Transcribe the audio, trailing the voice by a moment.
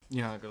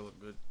You know, I gotta look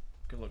good.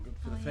 Gotta look good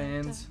for Oh, the yeah,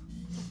 fans.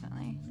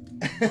 Definitely.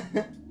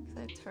 Because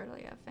I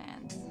totally have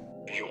fans.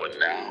 You are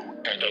now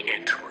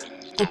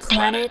entering The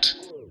planet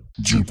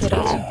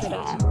Jupiter.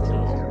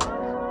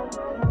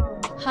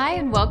 Hi,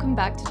 and welcome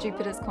back to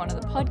Jupiter's Corner,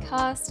 the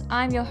podcast.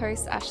 I'm your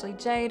host, Ashley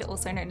Jade,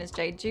 also known as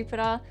Jade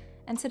Jupiter.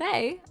 And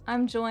today,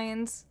 I'm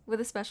joined with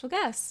a special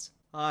guest.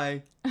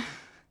 Hi.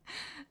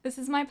 This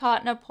is my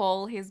partner,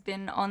 Paul. He's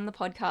been on the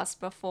podcast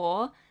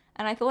before,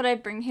 and I thought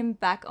I'd bring him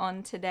back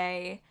on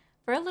today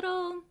for a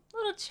little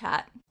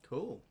chat.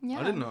 Cool. Yeah.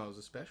 I didn't know I was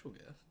a special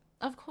guest.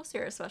 Of course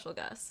you're a special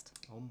guest.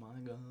 Oh my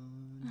god.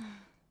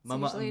 It's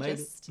Mama, I usually made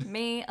just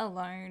me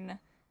alone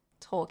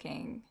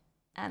talking,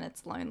 and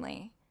it's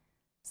lonely.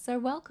 So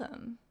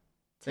welcome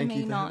to Thank me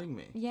you for not. having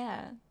me.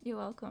 Yeah, you're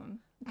welcome.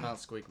 Can't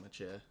squeak my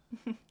chair,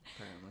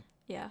 apparently.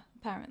 Yeah,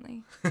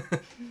 apparently.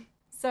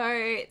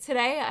 So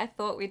today I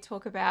thought we'd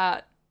talk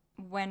about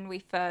when we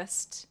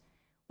first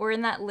were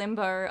in that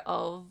limbo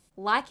of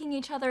liking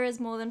each other as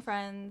more than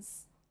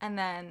friends and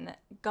then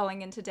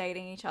going into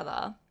dating each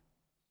other.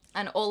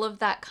 And all of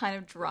that kind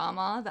of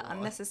drama, the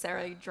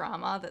unnecessary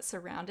drama that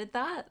surrounded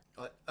that.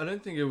 I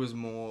don't think it was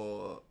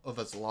more of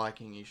us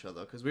liking each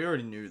other, because we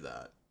already knew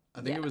that.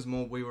 I think Yeah. it was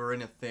more we were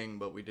in a thing,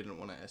 but we didn't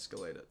want to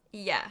escalate it.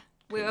 Yeah,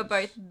 we were 'Cause-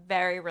 both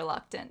very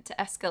reluctant to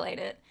escalate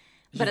it.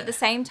 But at Yeah. the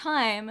same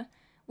time,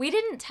 we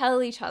didn't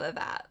tell each other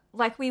that.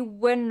 Like, we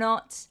were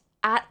not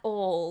at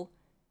all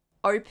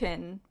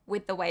open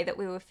with the way that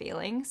we were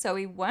feeling. So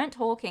we weren't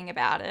talking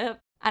about it.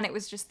 And it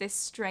was just this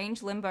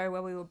strange limbo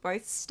where we were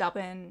both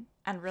stubborn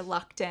and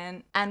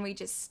reluctant. And we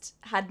just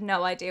had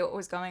no idea what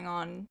was going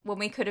on when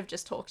we could have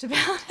just talked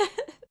about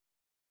it.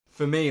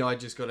 For me, I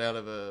just got out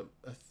of a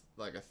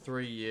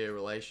 3-year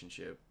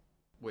relationship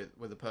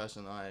with a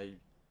person I,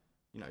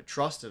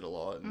 trusted a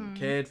lot and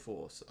cared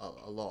for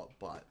a lot.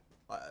 But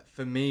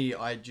for me,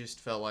 I just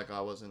felt like I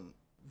wasn't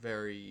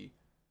very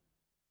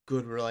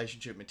good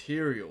relationship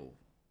material,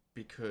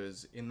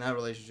 because in that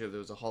relationship there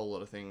was a whole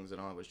lot of things and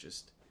I was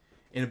just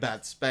in a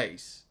bad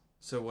space.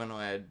 So when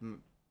I had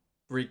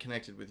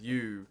reconnected with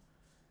you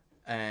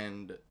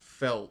and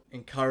felt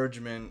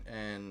encouragement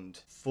and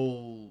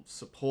full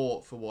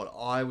support for what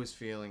I was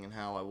feeling and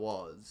how I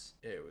was,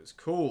 it was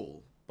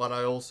cool. But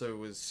I also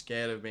was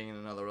scared of being in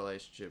another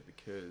relationship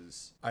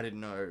because I didn't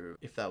know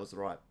if that was the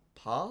right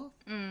path,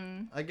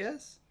 I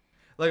guess.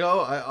 Like,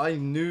 I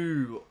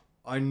knew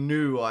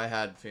I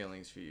had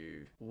feelings for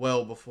you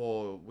well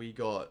before we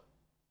got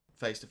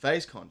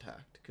face-to-face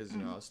contact, because,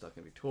 I was stuck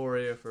in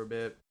Victoria for a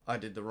bit. I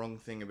did the wrong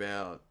thing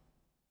about,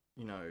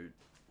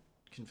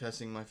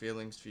 confessing my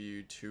feelings for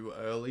you too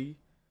early.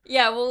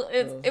 Yeah, well,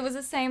 it was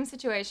the same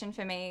situation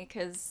for me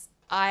because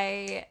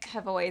I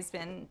have always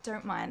been,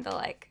 don't mind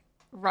the,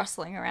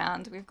 rustling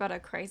around. We've got a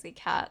crazy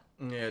cat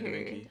Yeah, who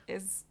Drinky.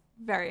 is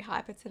very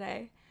hyper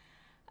today.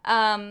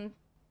 But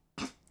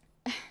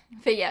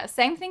yeah,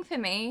 same thing for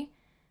me.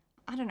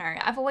 I don't know.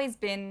 I've always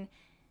been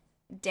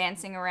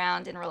dancing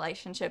around in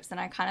relationships, and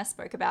I kind of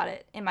spoke about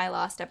it in my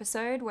last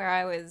episode where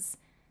I was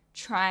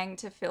trying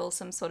to fill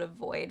some sort of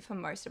void for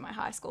most of my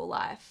high school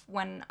life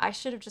when I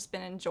should have just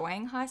been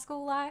enjoying high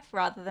school life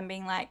rather than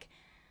being like,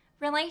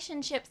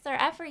 relationships are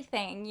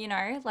everything,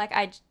 Like,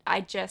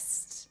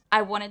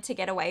 I wanted to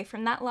get away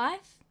from that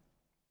life.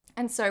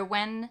 And so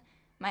when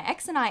my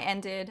ex and I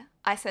ended,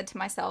 I said to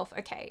myself,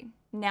 okay,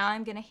 now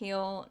I'm going to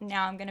heal.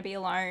 Now I'm going to be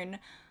alone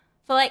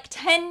for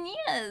 10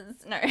 years.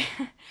 No,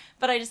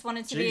 but I just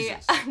wanted to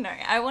Jesus.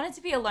 I wanted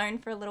to be alone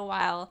for a little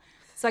while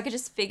so I could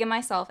just figure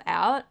myself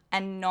out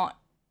and not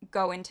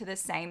go into the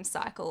same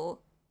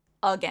cycle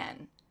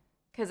again,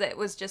 because it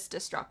was just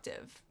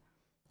destructive.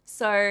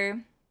 So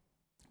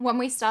when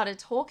we started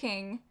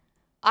talking,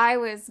 I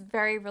was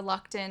very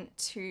reluctant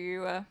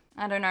to,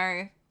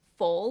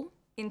 fall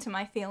into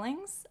my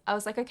feelings. I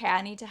was like, okay,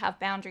 I need to have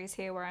boundaries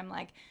here where I'm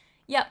like,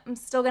 yep, I'm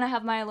still going to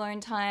have my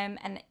alone time.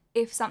 And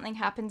if something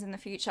happens in the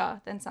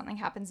future, then something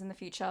happens in the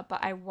future.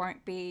 But I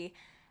won't be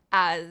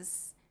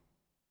as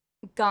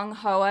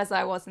gung-ho as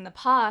I was in the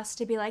past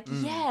to be like,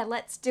 yeah,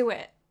 let's do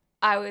it.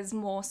 I was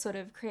more sort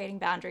of creating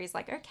boundaries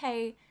like,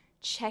 okay,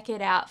 check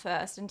it out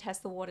first and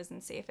test the waters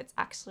and see if it's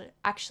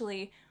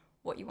actually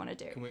what you want to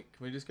do. Can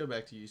we just go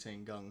back to you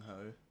saying gung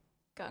ho?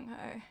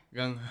 Gung-ho.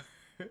 Gung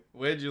ho.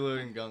 Where'd you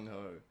learn gung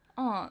ho?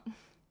 Oh,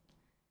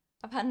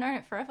 I've had known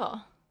it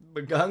forever.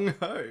 But gung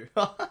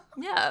ho.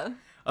 Yeah.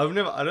 I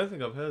don't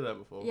think I've heard that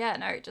before. Yeah,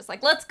 no, just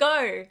let's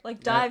go.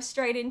 Dive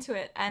straight into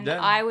it. And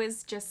Yeah. I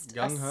was just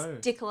Gung-ho. a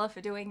stickler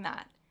for doing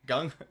that.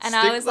 Gung. And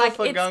I was like,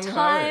 Stickler for it's gung-ho.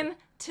 time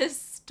to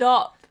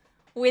stop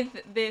with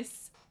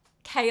this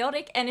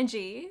chaotic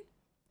energy.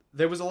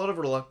 There was a lot of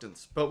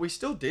reluctance, but we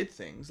still did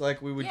things.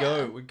 Like, we'd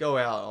go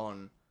out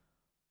on.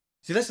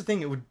 See, that's the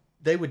thing.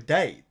 They were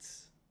dates.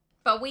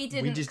 But we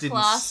didn't We just didn't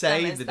class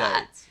say them as the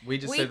that. dates. We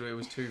just We- said it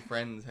was two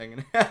friends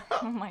hanging out.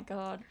 Oh my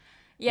god.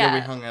 Yeah, we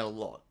Yeah. hung out a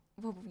lot.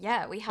 Well,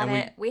 yeah, we had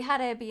And we had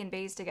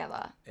Airbnbs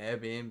together.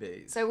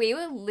 Airbnbs. So we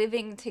were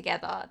living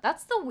together.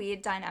 That's the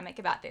weird dynamic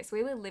about this.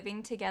 We were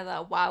living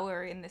together while we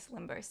were in this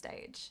limbo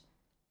stage.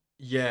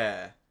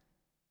 Yeah.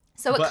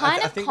 So it But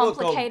kind I of think what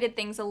got- complicated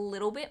things a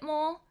little bit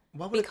more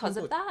Why would it because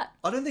of complicate- that.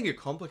 I don't think it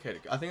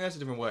complicated. I think that's a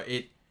different word.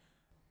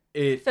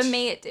 It For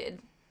me, it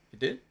did. It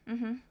did?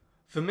 Mm-hmm.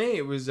 For me,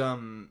 it was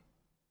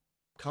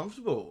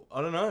comfortable.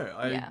 I don't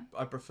know.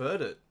 I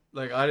preferred it.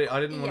 Like I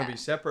didn't want to Yeah. be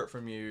separate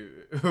from you,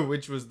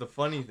 which was the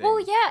funny thing. Well,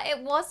 yeah,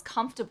 it was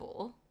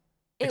comfortable.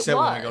 Except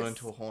was. when we got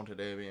into a haunted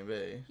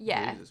Airbnb.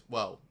 Yeah. Jesus.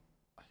 Well,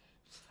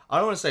 I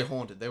don't want to say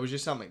haunted. There was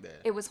just something there.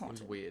 It was It was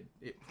haunted. weird.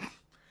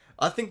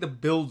 I think the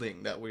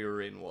building that we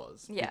were in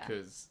was. Yeah.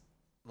 Because,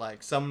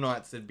 like, some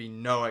nights there'd be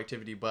no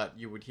activity, but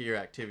you would hear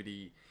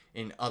activity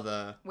in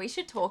other We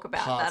should talk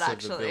about parts that of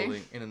the actually.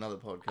 building in another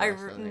podcast.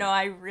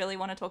 I really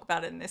want to talk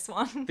about it in this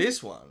one.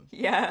 This one?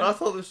 Yeah. But I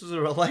thought this was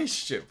a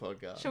relationship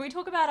podcast. Should we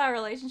talk about our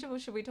relationship or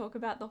should we talk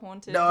about the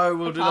haunted? No,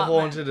 we'll do the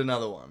apartment? haunted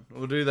another one.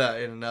 We'll do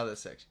that in another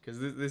section because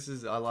this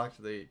is I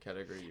liked the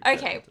category. You put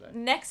Okay, in today.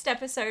 next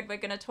episode we're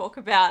going to talk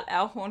about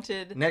our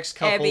haunted Next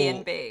couple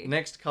Airbnb.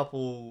 Next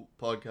couple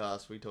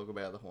podcasts we talk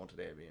about the haunted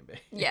Airbnb.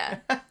 Yeah.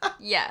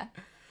 Yeah.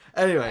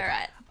 Anyway.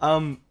 All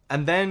right.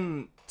 And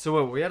then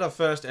so we had our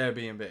first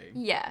Airbnb.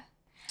 Yeah.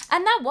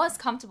 And that was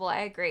comfortable, I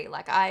agree.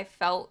 Like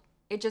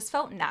it just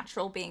felt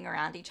natural being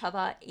around each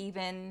other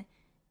even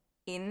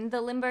in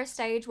the limbo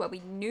stage where we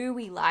knew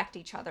we liked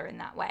each other in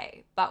that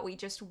way, but we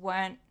just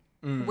weren't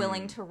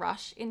willing to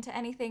rush into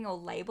anything or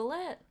label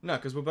it. No,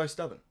 because we're both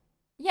stubborn.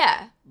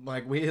 Yeah.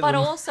 Like we. But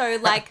also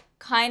like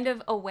kind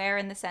of aware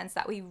in the sense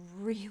that we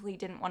really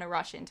didn't want to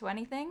rush into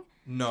anything.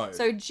 No.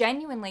 So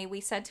genuinely we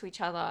said to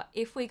each other,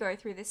 if we go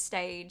through this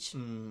stage,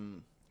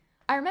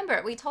 I remember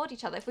it, we told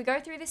each other, if we go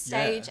through this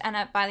stage and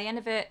by the end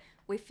of it,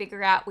 we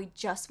figure out we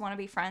just want to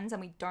be friends and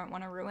we don't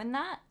want to ruin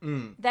that,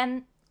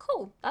 then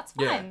cool, that's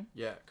fine.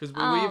 Yeah. Because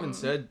we even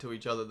said to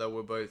each other that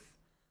we're both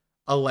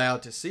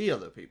allowed to see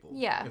other people.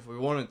 Yeah. If we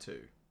wanted to,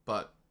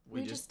 but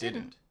we just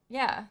didn't.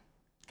 Yeah.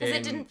 Because it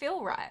And- didn't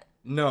feel right.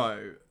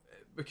 No,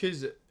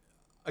 because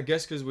I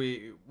guess because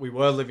we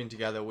were living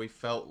together, we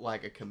felt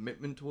like a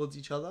commitment towards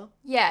each other.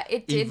 Yeah,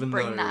 it did Even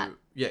bring though, that.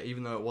 Yeah,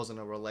 even though it wasn't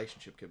a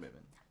relationship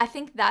commitment. I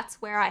think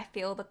that's where I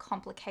feel the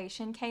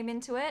complication came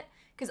into it.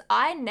 Because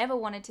I never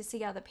wanted to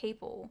see other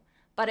people,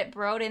 but it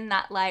brought in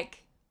that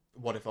like,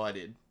 What if I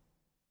did?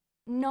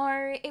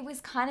 no, it was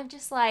kind of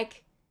just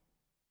like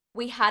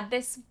we had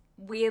this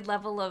weird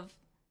level of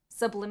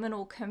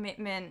subliminal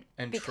commitment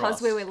And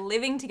because we trust. were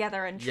living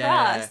together and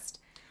Yeah. trust.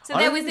 So I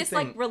there don't was even this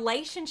like think-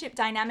 relationship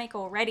dynamic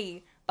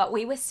already, but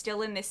we were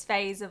still in this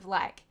phase of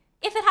like,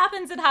 if it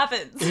happens, it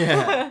happens.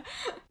 Yeah.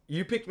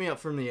 You picked me up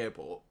from the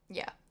airport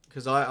Yeah.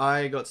 because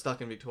I got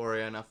stuck in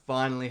Victoria and I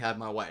finally had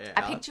my way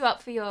out. I picked you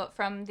up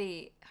from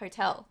the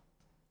hotel.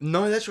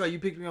 No, that's right. You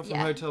picked me up from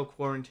Yeah. hotel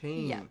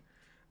quarantine, Yeah.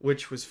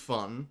 which was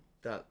fun.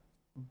 That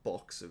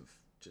box of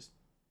just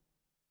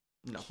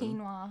nothing.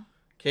 Quinoa.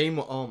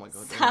 Quinoa. Oh my god.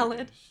 don't Salad.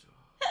 make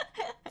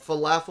me-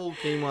 Falafel,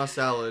 quinoa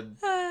salad.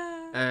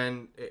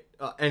 And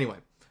anyway,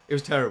 it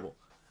was terrible.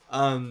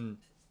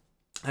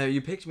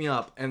 You picked me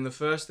up, and the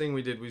first thing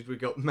we did was we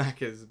got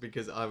Macca's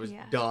because I was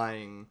Yeah.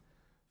 dying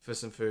for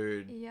some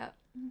food. Yep.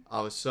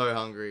 I was so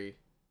hungry.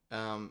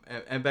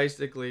 And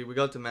basically, we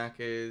got to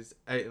Macca's,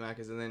 ate the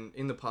Macca's, and then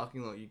in the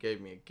parking lot, you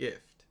gave me a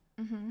gift,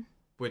 Mm-hmm.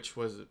 which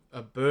was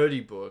a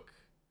birdie book.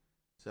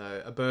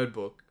 So, a bird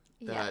book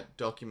that Yeah.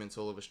 documents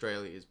all of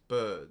Australia's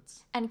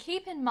birds. And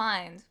keep in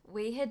mind,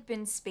 we had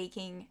been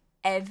speaking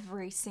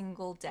every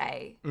single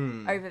day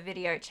Mm. over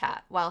video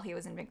chat while he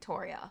was in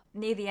Victoria.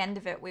 Near the end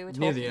of it, we were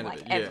Near the talking end of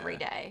like it, yeah. every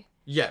day.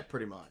 Yeah,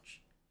 pretty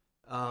much.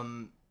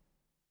 And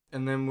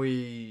then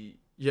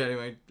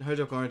anyway,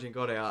 hotel quarantine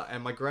got out,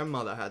 and my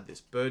grandmother had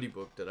this birdie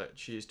book that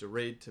she used to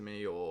read to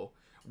me, or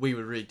we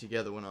would read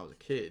together when I was a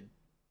kid,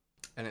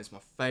 and it's my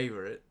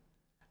favorite.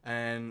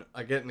 And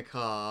I get in the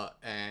car,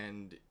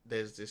 and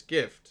there's this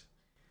gift.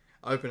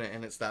 I open it,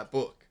 and it's that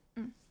book,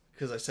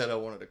 because I said I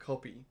wanted a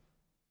copy.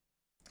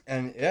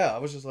 And yeah, I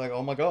was just like,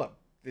 oh my god,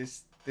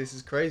 this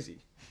is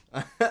crazy.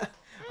 I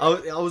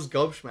was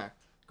gobsmacked.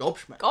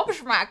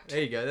 Gobsmacked.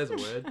 There you go, there's a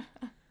word.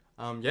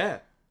 Yeah.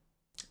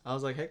 I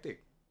was like,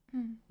 hectic.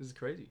 This is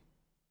crazy.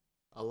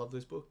 I love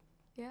this book.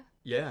 Yeah.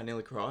 Yeah, I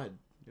nearly cried.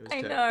 It was I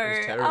It was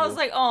know. terrible. I was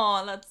like,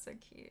 oh, that's so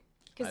cute.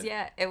 Because, I-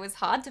 yeah, it was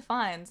hard to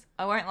find.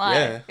 I won't lie.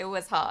 Yeah. It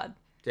was hard.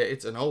 yeah,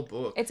 it's an old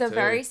book. It's a too.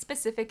 very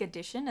specific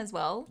edition as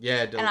well.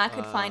 Yeah, And I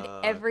could find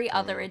every don't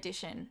other know.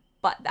 edition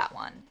but that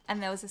one.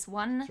 And there was this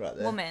one It's right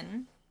there.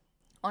 woman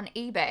on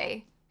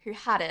eBay who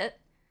had it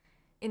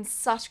in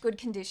such good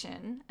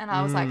condition. And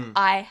I was like,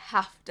 I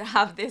have to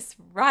have this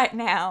right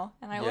now.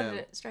 And I ordered Yeah.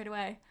 it straight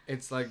away.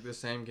 It's like the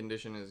same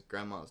condition as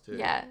grandma's too.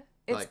 Yeah,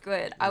 it's Like,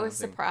 good. I was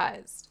nothing.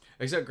 surprised.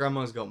 Except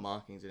grandma's got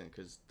markings in it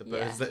because the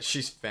Yeah. birds that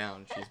she's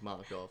found, she's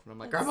marked off. And I'm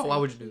like, That's Grandma, so why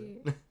would you do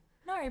cute. that?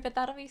 No, but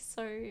that'll be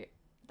so...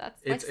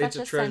 That's like It's such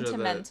a a treasure that-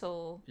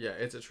 sentimental... Yeah,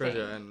 it's a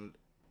treasure, Thing. and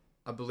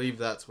I believe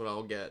that's what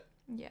I'll get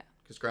Yeah.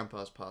 because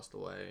grandpa's passed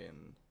away,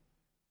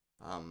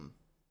 and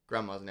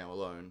grandma's now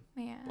alone,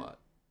 Yeah. but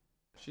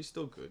she's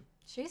still good.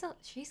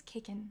 She's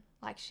kicking.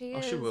 Like, she Oh,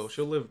 is... she will.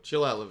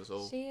 She'll outlive us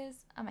all. She is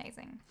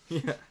amazing.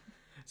 Yeah.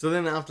 So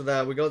then after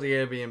that, we got the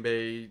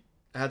Airbnb.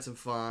 had some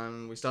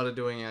fun. We started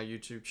doing our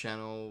YouTube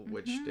channel,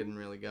 which Mm-hmm. didn't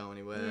really go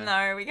anywhere.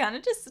 No, we kind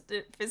of just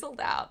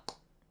fizzled out,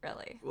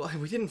 really. Well,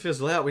 we didn't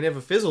fizzle out. We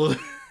never fizzled.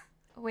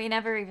 We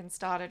never even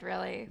started,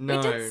 really. No.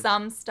 We did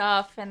some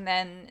stuff, and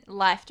then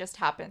life just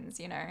happens,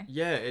 you know?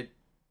 Yeah,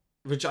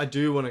 which I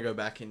do want to go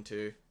back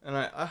into, and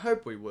I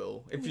hope we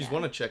will. If you Yeah.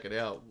 want to check it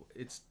out,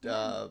 it's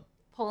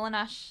Paul and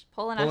Ash's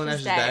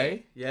Ash's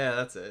Day. Yeah,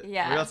 that's it.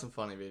 Yeah. We got some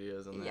funny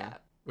videos on there. Yeah.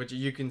 Which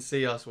you can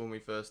see us when we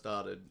first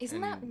started.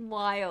 Isn't that and-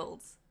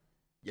 wild?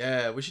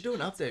 Yeah, we should do an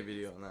update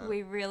video on that.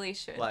 We really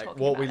should. like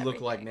talking what we about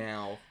look like everything.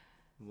 now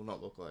will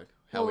not look like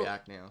how we Well,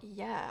 act now.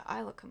 Yeah,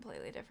 I look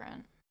completely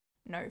different.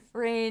 No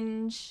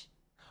fringe.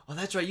 Oh,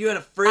 that's right. You had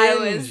a fringe.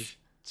 I was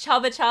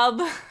chubba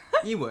chub.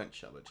 You weren't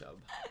chubba chub.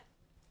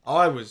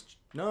 I was.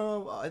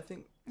 No, I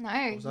think No,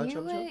 Was I you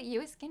chubba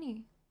chub? were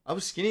skinny. I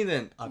was skinny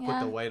then. I put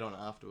Yeah. the weight on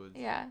afterwards.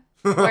 Yeah.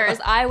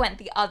 Whereas I went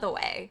the other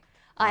way.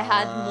 I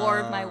had more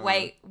of my Ah.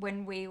 weight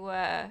when we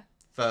were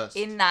First.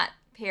 in that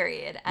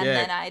period, and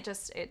Yeah. then it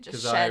just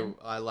Because shed.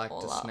 I like to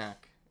all off.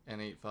 snack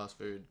and eat fast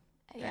food,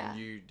 Yeah. and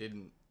you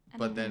didn't. And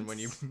But then when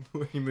you s-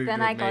 when you moved then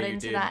with I got me, you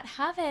into did. that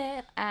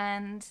habit,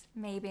 and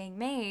me being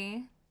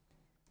me,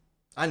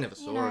 I never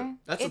saw you know, it.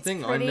 That's the it's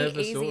thing. I pretty never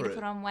easy saw to it.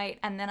 put on weight.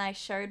 And then I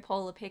showed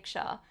Paul a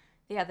picture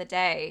the other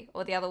day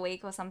or the other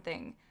week or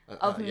something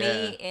of me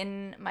Yeah.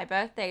 in my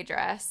birthday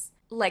dress,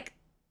 like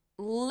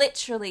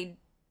literally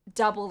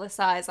double the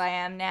size I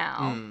am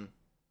now. Mm.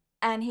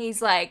 And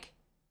he's like,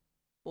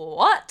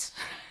 "What?"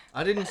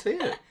 I didn't see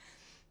it.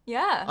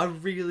 Yeah. I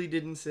really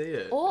didn't see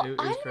it. Or It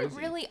I was didn't crazy.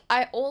 really.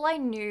 All I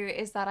knew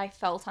is that I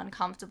felt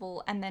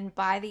uncomfortable, and then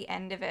by the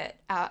end of it,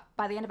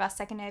 by the end of our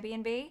second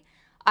Airbnb,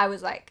 I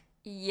was like,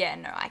 "Yeah,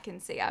 no, I can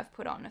see I've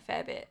put on a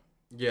fair bit.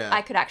 Yeah.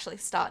 I could actually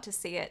start to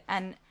see it."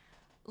 And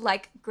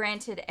like,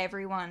 granted,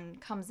 everyone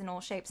comes in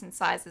all shapes and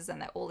sizes,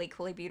 and they're all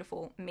equally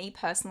beautiful. Me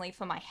personally,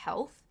 for my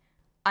health,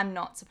 I'm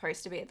not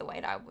supposed to be at the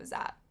weight I was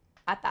at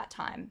that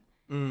time.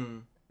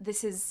 Mm.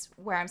 This is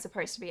where I'm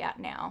supposed to be at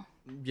now,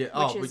 Yeah. which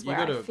Oh, is but you where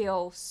gotta. I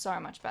feel so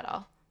much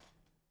better.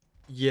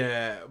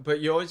 Yeah, but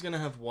you're always gonna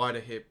have wider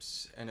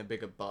hips and a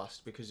bigger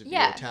bust because of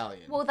Yeah. your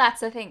Italian. Well, that's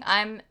the thing.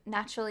 I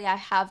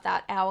have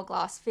that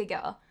hourglass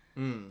figure,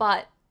 Mm.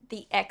 but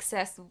the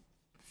excess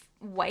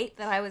weight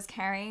that I was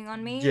carrying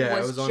on me Yeah, it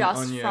was was on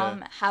just your-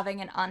 from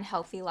having an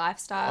unhealthy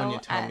lifestyle. on your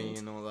tummy and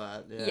and all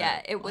that. Yeah.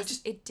 yeah, it I was.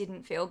 just- It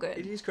didn't feel good.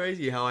 It is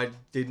crazy how I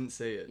didn't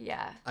see it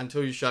Yeah,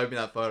 until you showed me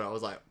that photo. I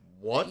was like,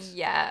 "What?"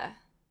 yeah.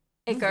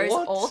 It goes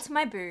What? all to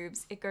my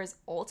boobs. It goes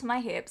all to my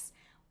hips,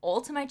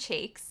 all to my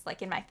cheeks,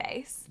 like in my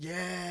face, Yeah.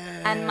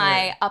 and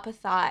my upper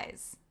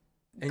thighs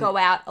And- go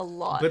out a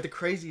lot. But the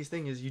craziest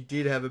thing is you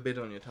did have a bit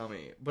on your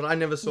tummy, but I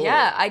never saw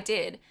Yeah, it. I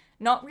did.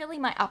 Not really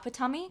my upper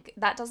tummy.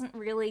 That doesn't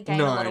really gain a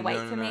No, lot of weight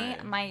no, for me.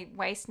 no. My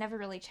waist never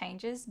really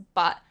changes,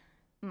 but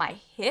my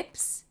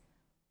hips,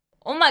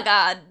 oh my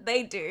god,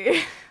 they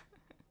do.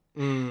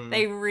 Mm.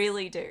 They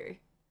really do.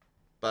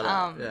 But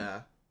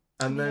yeah.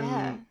 And then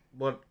yeah.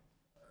 what?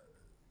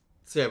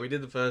 So yeah, we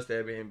did the first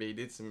Airbnb,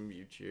 did some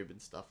YouTube and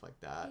stuff like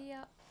that,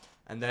 Yep.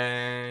 and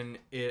then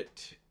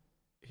it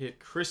hit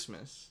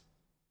Christmas.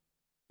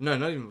 No,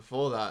 not even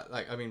before that.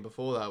 Like, I mean,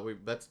 before that,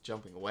 that's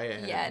jumping way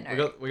ahead. Yeah,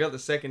 no. We got the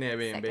second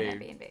Airbnb,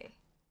 Second Airbnb.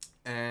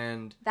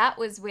 and That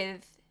was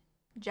with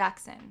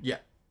Jackson. yeah,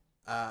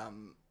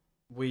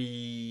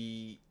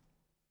 we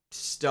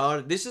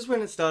started. This is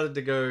when it started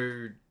to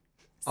go.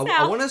 I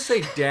South. want to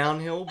say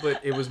downhill, but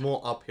it was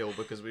more uphill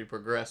because we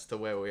progressed to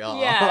where we are.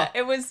 Yeah,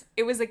 it was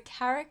a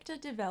character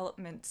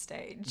development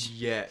stage.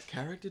 Yeah,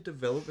 character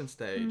development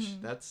stage.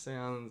 Mhm. That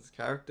sounds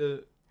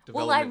character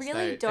Well, I development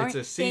really stage. don't It's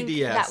a think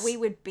CDS. that we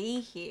would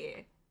be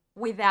here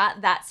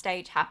without that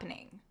stage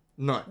happening.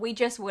 No. We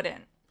just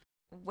wouldn't.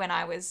 When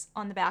I was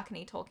on the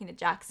balcony talking to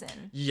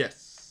Jackson,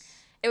 Yes.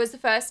 it was the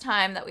first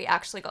time that we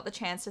actually got the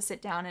chance to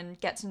sit down and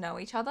get to know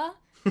each other.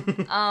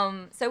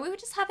 So we were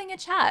just having a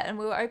chat and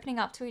we were opening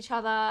up to each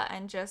other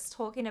and just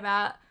talking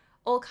about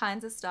all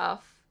kinds of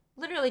stuff,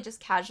 literally just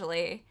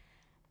casually.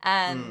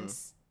 And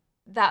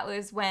that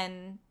was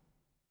when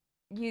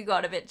you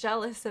got a bit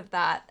jealous of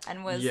that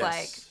and was Yes.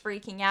 like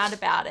freaking out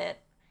about it.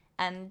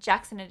 And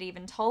Jackson had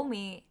even told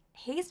me,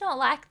 he's not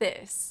like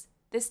this.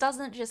 This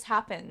doesn't just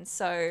happen.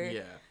 So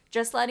Yeah.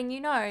 just letting you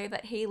know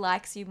that he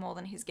likes you more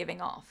than he's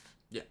giving off.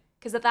 Yeah.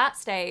 Because at that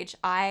stage,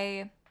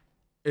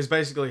 It's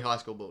basically high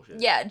school bullshit.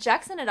 yeah,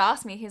 Jackson had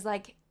asked me, he's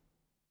like,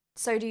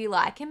 so do you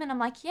like him? And I'm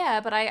like, yeah,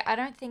 but I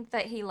don't think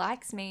that he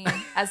likes me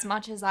as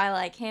much as I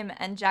like him.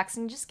 And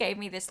Jackson just gave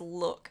me this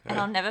look, and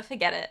I'll never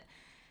forget it.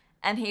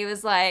 And he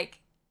was like,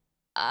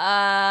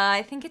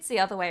 I think it's the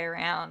other way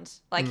around.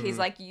 Like, he's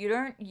like,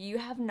 you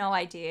have no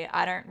idea.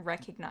 I don't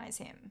recognize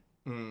him.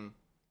 Mm.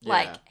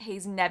 Like,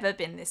 he's never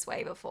been this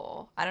way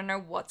before. I don't know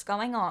what's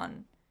going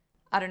on.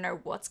 I don't know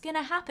what's going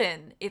to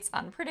happen. It's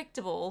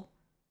unpredictable.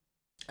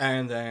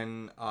 And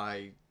then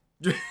I...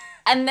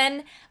 And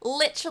then,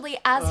 literally,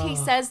 as he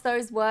says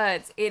those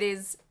words, it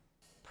is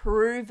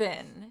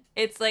proven.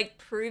 It's like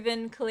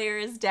proven clear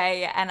as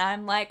day. And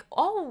I'm like,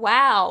 oh,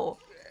 wow.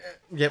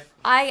 Yep.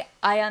 I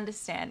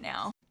understand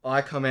now.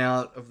 I come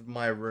out of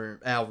our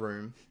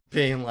room,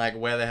 being like,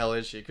 where the hell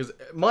is she? Because,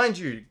 mind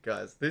you,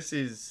 guys, this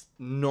is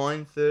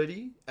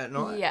 9:30 at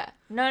night. Yeah.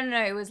 No,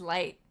 it was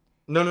late.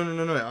 No.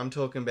 I'm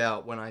talking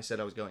about when I said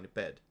I was going to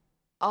bed.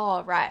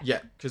 Oh, right. Yeah,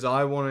 because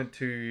I wanted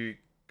to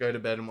go to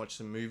bed and watch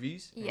some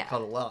movies and Yeah.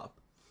 cuddle up.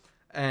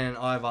 And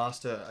I've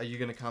asked her, are you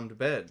going to come to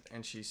bed?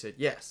 And she said,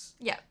 yes.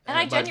 Yeah. And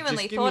I but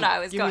genuinely just thought I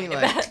was give me, going to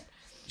like, bed.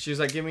 She was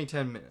like, give me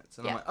 10 minutes.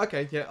 And I'm Yeah. like,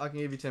 okay, yeah, I can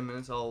give you 10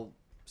 minutes. I'll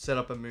set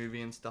up a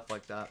movie and stuff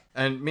like that.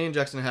 And me and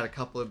Jackson had a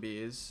couple of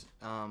beers.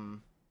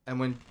 And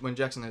when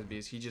Jackson has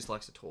beers, he just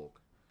likes to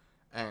talk.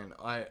 And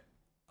I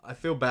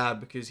feel bad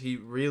because he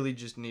really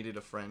just needed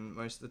a friend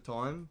most of the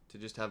time to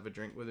just have a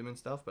drink with him and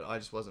stuff. But I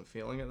just wasn't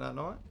feeling it that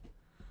night.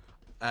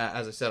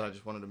 As I said, I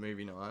just wanted a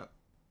movie night.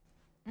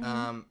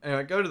 And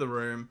I go to the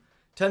room.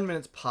 10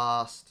 minutes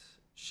passed.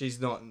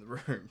 She's not in the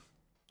room.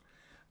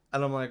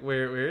 And I'm like,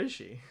 where is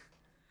she?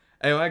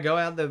 Anyway, I go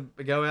out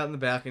in the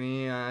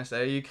balcony and I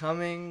say, are you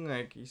coming?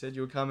 Like, you said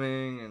you were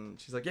coming. And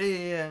she's like,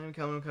 yeah, I'm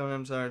coming.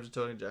 I'm sorry, I'm just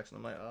talking to Jackson.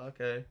 I'm like, oh,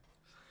 okay.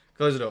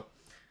 Close the door.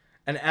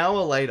 An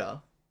hour later,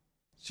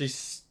 she's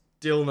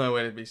still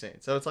nowhere to be seen.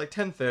 So it's like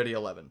 10:30,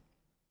 11.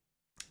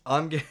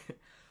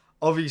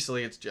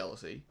 Obviously it's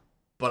jealousy,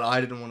 but I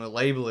didn't want to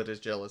label it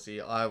as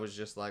jealousy. I was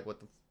just like,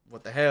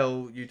 what the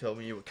hell? You told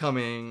me you were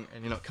coming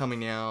and you're not coming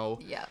now.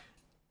 Yeah.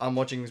 I'm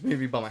watching this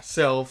movie by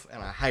myself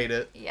and I hate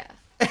it. Yeah.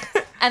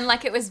 And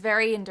like it was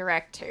very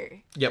indirect too.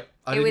 Yep.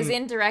 It was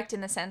indirect in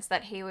the sense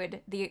that he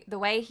would the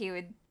way he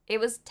would it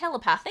was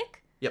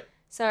telepathic. Yep.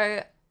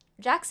 So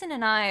Jackson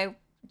and I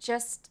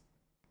just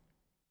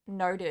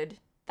noted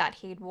that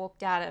he'd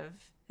walked out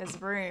of his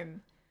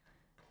room,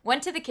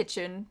 went to the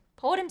kitchen,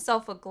 poured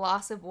himself a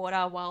glass of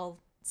water while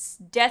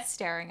death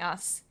staring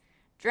us,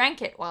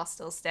 drank it while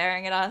still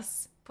staring at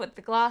us, put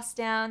the glass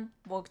down,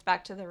 walked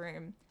back to the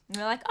room. And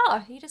we're like,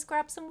 oh, he just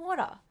grabbed some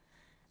water.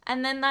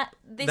 And then that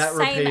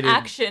same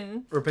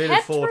action repeated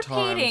kept 4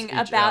 repeating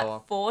times each about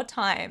hour. 4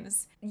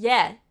 times.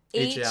 Yeah.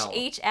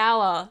 Each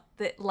hour.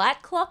 hour.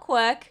 Like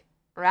clockwork,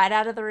 right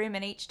out of the room,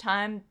 and each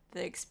time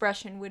the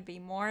expression would be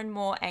more and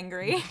more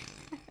angry.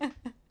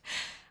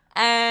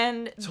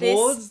 And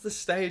towards the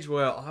stage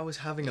where I was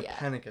having a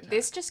panic attack.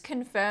 This just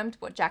confirmed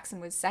what Jackson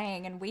was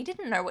saying, and we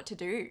didn't know what to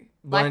do.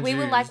 Mind We you,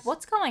 were like,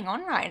 what's going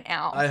on right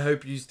now? I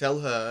hope you tell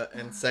her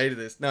and say to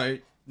this, no,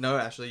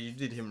 Ashley, you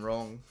did him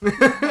wrong.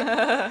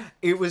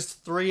 It was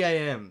 3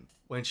 a.m.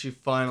 when she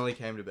finally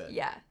came to bed.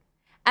 Yeah.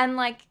 And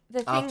like the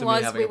thing After me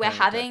was, having we a were panic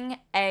having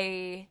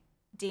a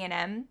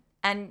D&M,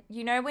 and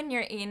you know when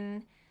you're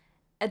in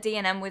a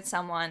D&M with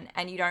someone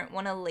and you don't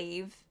want to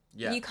leave,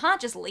 you can't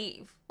just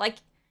leave. Like,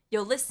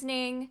 you're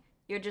listening,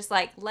 you're just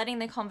like letting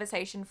the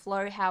conversation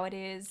flow how it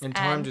is. And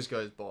time just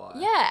goes by.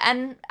 Yeah,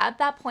 and at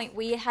that point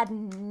we had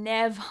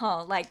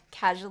never like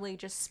casually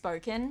just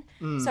spoken.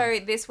 So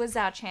this was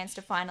our chance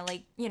to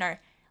finally,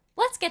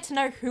 let's get to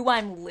know who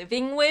I'm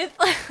living with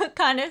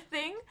kind of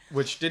thing.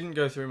 Which didn't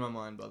go through my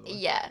mind, by the way.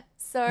 Yeah.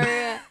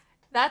 So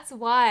that's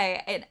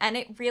why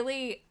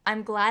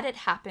I'm glad it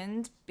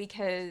happened,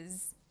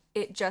 because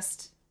it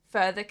just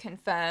further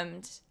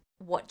confirmed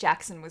what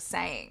Jackson was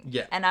saying.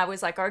 Yeah. And I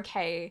was like,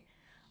 okay,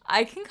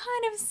 I can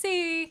kind of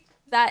see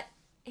that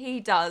he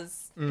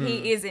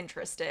is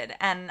interested,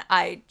 and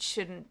I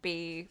shouldn't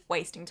be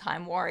wasting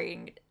time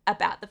worrying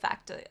about the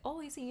fact that,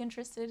 is he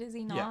interested? Is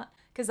he not?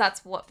 Because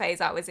that's what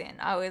phase I was in.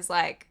 I was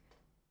like,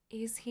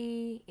 is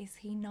he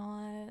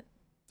not?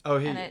 Oh,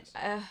 he And is.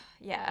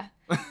 yeah.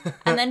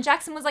 And then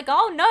Jackson was like,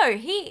 oh no,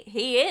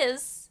 he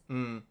is.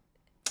 Mm.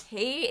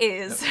 He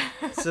is.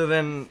 So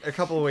then a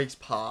couple of weeks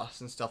pass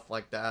and stuff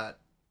like that.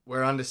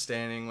 We're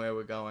understanding where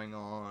we're going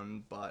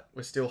on, but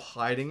we're still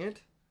hiding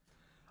it.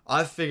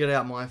 I've figured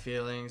out my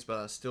feelings, but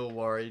I'm still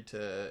worried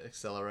to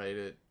accelerate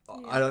it.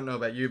 Yeah. I don't know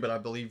about you, but I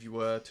believe you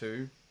were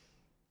too.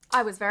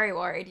 I was very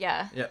worried,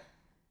 yeah. Yeah.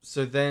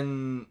 So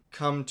then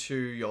come to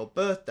your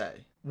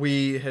birthday.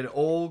 We had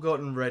all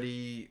gotten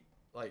ready,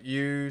 like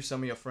you,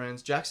 some of your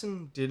friends.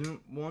 Jackson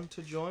didn't want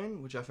to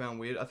join, which I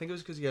found weird. I think it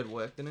was because he had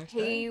work the next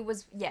day. He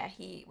was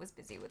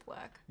busy with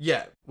work.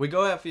 Yeah, we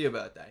go out for your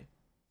birthday,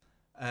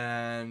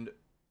 and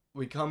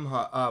we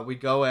we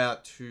go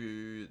out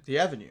to the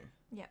Avenue.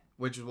 Yeah.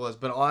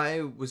 But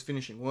I was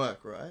finishing work,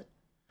 right?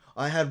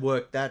 I had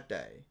work that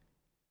day,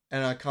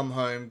 and I come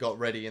home, got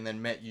ready, and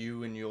then met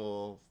you and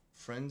your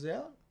friends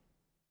out.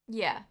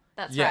 Yeah,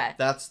 that's Yeah, right.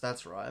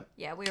 that's right.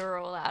 Yeah, we were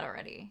all out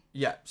already.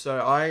 Yeah,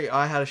 so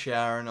I had a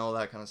shower and all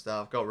that kind of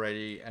stuff, got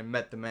ready and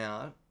met them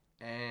out,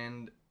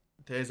 and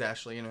there's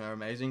Ashley in her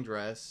amazing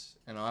dress,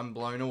 and I'm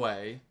blown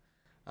away.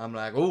 I'm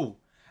like, ooh.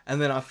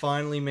 And then I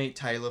finally meet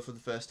Taylor for the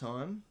first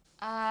time.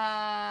 No,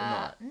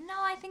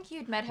 I think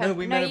you'd met her. No,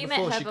 we met her you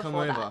before. met her She come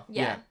before that. over.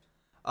 Yeah.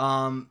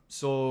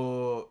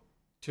 Saw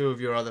 2 of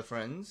your other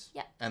friends.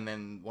 Yeah. And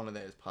then one of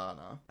theirs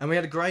partner. And we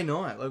had a great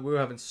night. Like, we were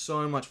having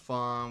so much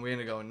fun. We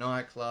ended up going to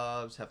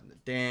nightclubs, having to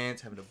dance,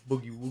 having a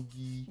boogie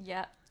woogie.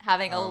 Yeah.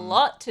 Having a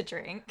lot to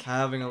drink.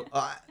 Having a...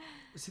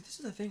 see, this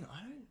is the thing.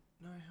 I don't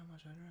know how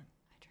much I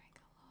drank.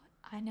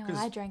 I drank a lot. I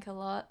know I drank a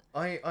lot.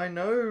 I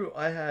know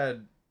I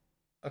had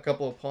a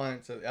couple of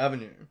pints at the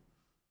Avenue.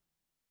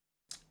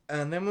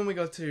 And then when we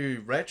got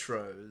to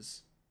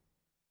Retros,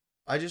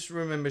 I just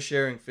remember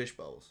sharing fish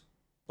bowls.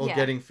 Or Yeah.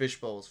 getting fish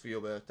bowls for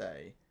your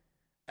birthday.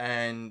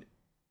 And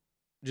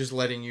just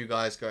letting you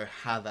guys go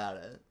have at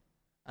it.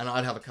 And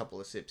I'd have a couple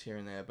of sips here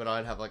and there, but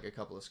I'd have like a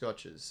couple of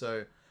scotches.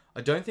 So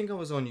I don't think I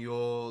was on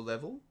your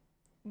level,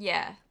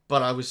 Yeah.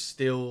 but I was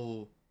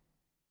still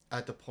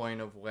at the point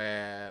of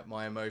where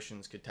my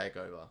emotions could take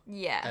over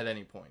Yeah. at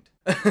any point.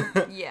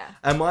 Yeah.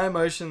 And my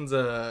emotions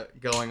are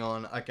going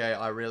on, okay,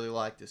 I really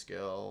like this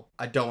girl.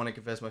 I don't want to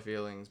confess my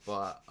feelings,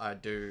 but I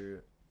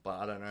do. But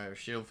I don't know if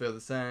she'll feel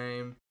the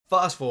same.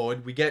 Fast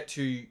forward, we get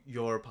to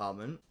your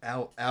apartment.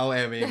 Our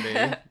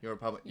Airbnb. Your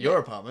apartment. Your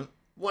apartment.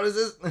 What is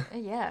this?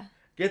 Yeah.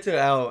 Get to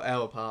our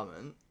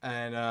apartment.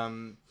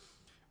 And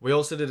we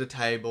all sit at a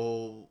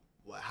table.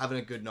 We're having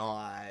a good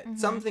night.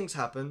 Some things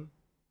happen,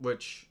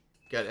 which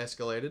get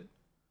escalated.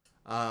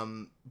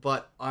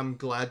 But I'm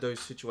glad those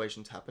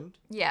situations happened.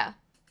 Yeah.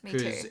 Me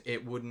Because too.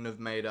 it wouldn't have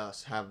made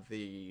us have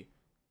the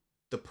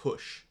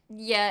push.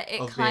 Yeah,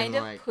 it of kind being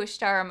of like-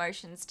 pushed our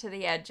emotions to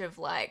the edge of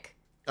like,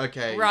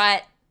 Okay,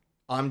 right.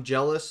 I'm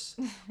jealous.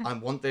 I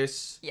want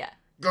this. Yeah.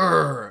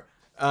 Grrr.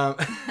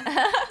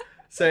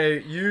 So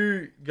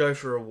you go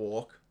for a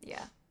walk.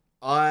 Yeah.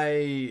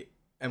 I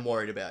am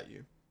worried about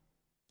you.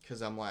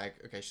 Because I'm like,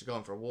 okay, she's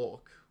going for a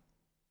walk.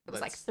 It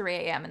was like Let's- 3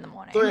 a.m. in the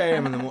morning. 3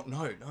 a.m. in the morning.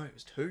 No, it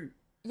was 2.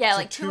 Yeah, It's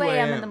like like 2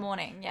 a.m. in the 2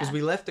 morning. Yeah. Because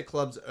we left the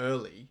clubs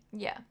early.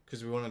 Yeah.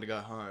 Because we wanted to go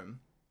home.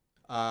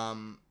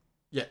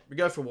 Yeah, we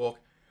go for a walk.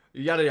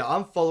 Yada yada.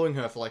 I'm following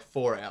her for like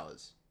 4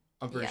 hours.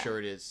 I'm pretty Yeah. sure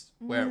it is.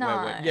 No.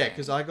 Yeah,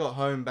 because I got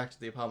home back to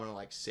the apartment at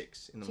like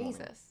 6 in the morning.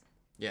 Jesus.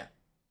 Yeah,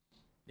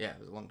 it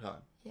was a long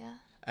time. Yeah.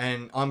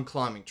 And I'm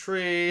climbing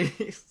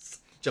trees,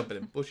 jumping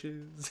in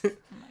bushes. Oh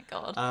my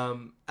god.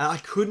 And I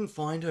couldn't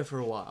find her for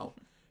a while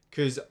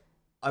because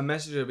I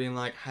messaged her being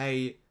like,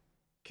 "Hey,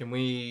 can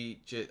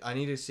we? I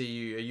need to see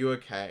you. Are you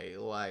okay?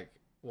 Like,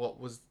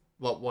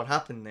 what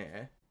happened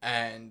there?"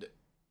 And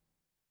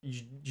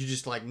you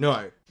just like,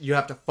 no, you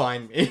have to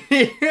find me.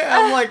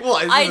 I'm like,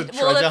 what? Is this a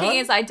treasure well, the hunt? thing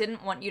is, I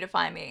didn't want you to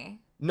find me.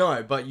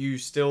 No, but you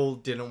still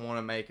didn't want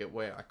to make it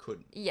where I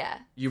couldn't. Yeah.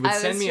 You would I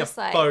send was me a just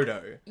like-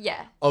 photo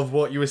Yeah. of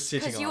what you were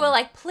sitting on. Because you were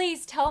like,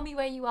 please tell me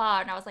where you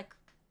are. And I was like,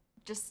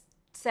 just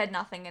said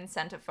nothing and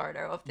sent a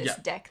photo of this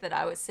Yeah. deck that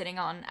I was sitting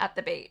on at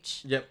the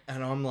beach. Yep,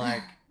 and I'm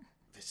like,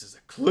 this is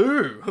a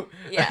clue.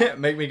 Yeah.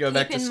 Make me go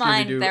back Keep to in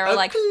mind, Scooby-Doo. there A are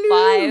like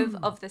clue!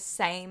 5 of the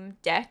same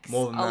decks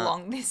More than that.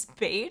 along this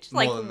beach.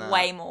 More Like, than that.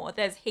 way more.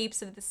 There's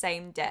heaps of the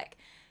same deck.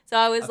 So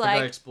I was I think I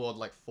like, explored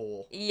like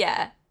 4.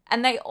 yeah.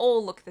 And they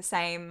all look the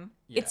same.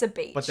 Yeah. It's a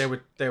beach. But there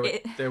were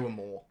It- there were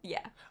more.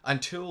 Yeah.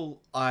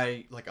 Until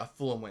I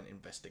full on went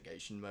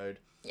investigation mode.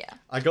 Yeah.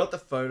 I got the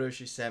photo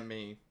she sent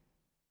me,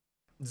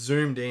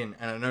 zoomed in,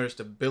 and I noticed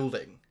a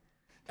building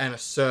and a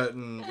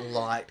certain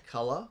light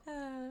color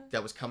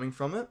that was coming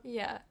from it.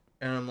 Yeah.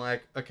 And I'm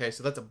like, okay,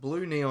 so that's a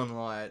blue neon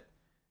light.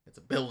 It's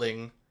a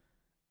building.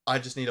 I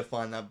just need to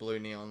find that blue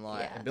neon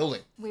light Yeah. and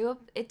building.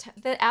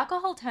 The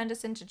alcohol turned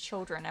us into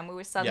children, and we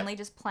were suddenly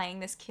just playing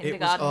this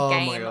kindergarten oh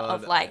my game God.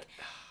 of like,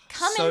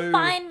 come So- and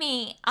find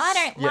me. I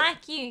don't Yeah.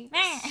 like you.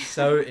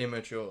 So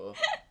immature.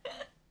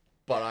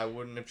 But I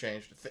wouldn't have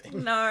changed a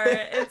thing. No,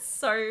 it's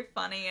so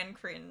funny and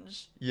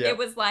cringe. Yeah. It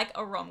was like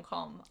a rom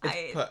com.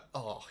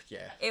 Oh,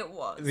 yeah. It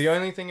was. The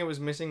only thing it was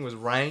missing was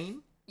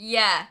rain,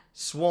 Yeah.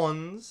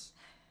 swans,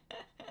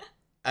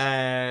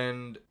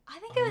 and... I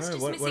think I it don't was know,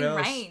 just what missing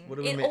else? rain. What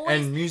do we It miss?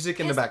 always, And music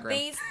in the 'cause background.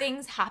 These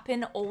things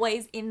happen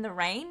always in the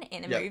rain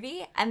in a Yep.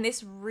 movie, and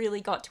this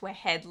really got to a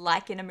head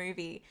like in a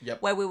movie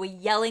Yep. where we were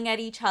yelling at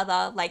each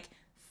other like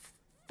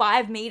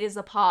 5 meters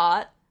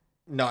apart.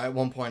 No, at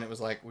one point it was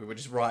like we were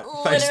just right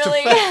face to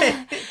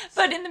Literally. face.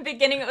 But in the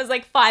beginning, it was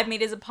like 5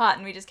 meters apart,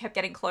 and we just kept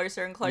getting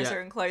closer and closer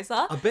Yeah. and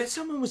closer. I bet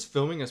someone was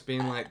filming us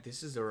being like,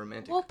 this is a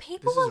romantic... Well,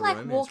 people this is were a like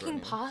romance walking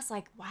right now. past,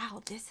 like,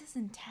 wow, this is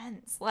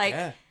intense. Like,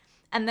 Yeah.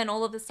 and then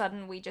all of a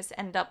sudden, we just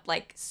end up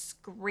like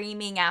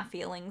screaming our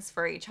feelings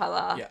for each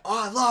other. Yeah.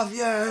 Oh, I love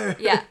you!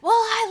 Yeah. Well,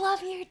 I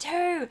love you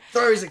too.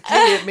 Throws a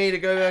key at me to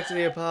go back to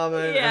the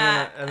apartment.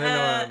 Yeah, And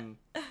then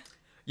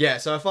yeah,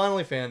 so I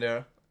finally found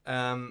her.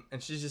 And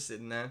she's just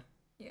sitting there.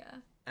 Yeah.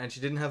 And she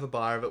didn't have a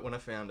bar of it when I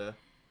found her.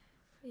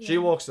 Yeah. She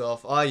walks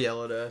off. I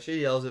yell at her.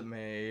 She yells at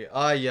me.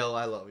 I yell,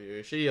 I love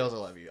you. She yells, I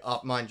love you.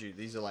 Mind you,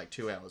 these are like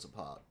 2 hours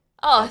apart.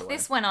 by Oh, the way.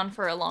 this went on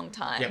for a long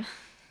time. Yep.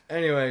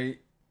 Anyway,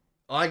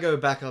 I go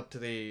back up to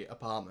the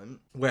apartment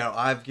where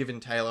I've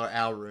given Taylor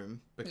our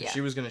room because Yeah.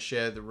 she was going to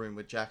share the room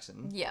with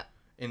Jackson Yeah.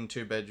 in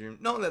 2-bedroom.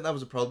 Not that that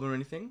was a problem or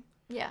anything,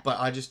 Yeah. but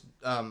I just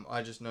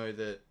know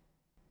that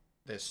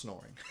there's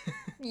snoring.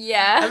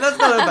 Yeah. And that's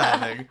not a bad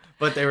thing,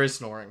 but there is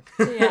snoring.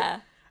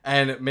 Yeah.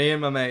 And me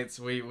and my mates,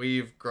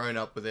 we've grown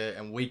up with it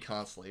and we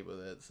can't sleep with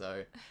it.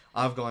 So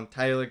I've gone,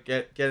 Taylor,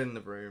 get in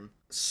the room.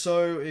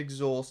 So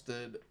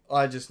exhausted.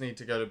 I just need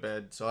to go to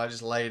bed. So I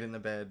just laid in the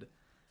bed.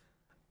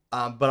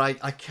 But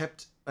I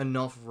kept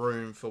enough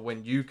room for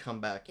when you come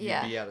back, you'd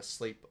Yeah. be able to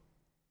sleep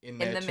in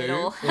there in the too.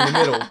 middle. In the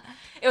middle.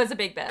 It was a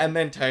big bed. And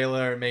then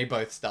Taylor and me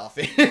both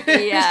stuffing.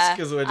 Yeah,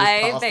 Because we're just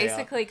I passed out.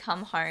 basically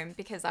come home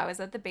because I was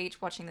at the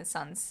beach watching the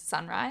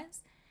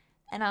sunrise,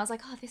 and I was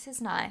like, oh, this is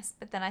nice.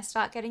 But then I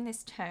start getting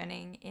this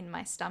turning in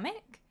my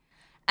stomach.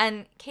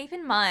 And keep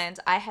in mind,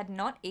 I had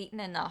not eaten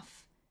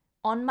enough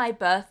on my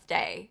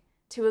birthday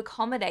to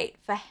accommodate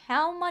for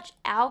how much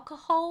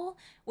alcohol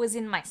was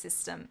in my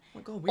system. Oh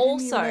my God, we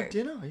didn't even Also- have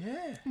dinner.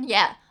 Yeah.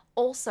 Yeah.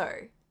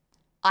 Also,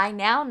 I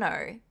now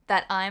know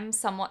that I'm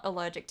somewhat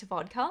allergic to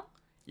vodka.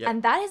 Yep.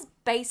 And that is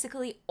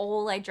basically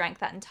all I drank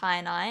that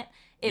entire night.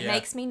 It Yeah.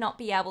 makes me not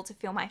be able to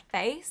feel my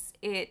face.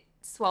 It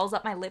swells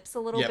up my lips a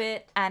little Yep.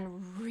 bit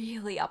and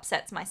really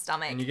upsets my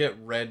stomach. And you get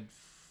red.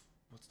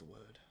 What's the word?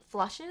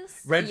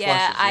 Flushes? Red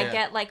yeah, flushes, I yeah.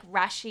 get like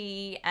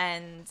rashy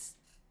and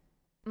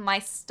my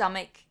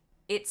stomach.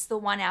 It's the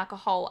one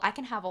alcohol. I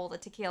can have all the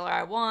tequila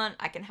I want.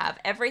 I can have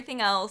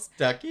everything else.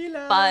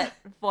 Tequila. But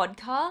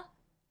vodka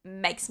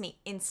makes me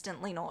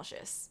instantly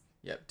nauseous.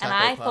 Yep. And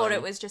taco I thought party.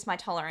 it was just my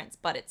tolerance,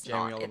 but it's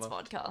Jamie not. It's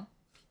Oliver. vodka.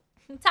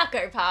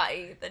 Taco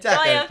party. The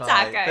Taco joy of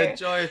party. taco. The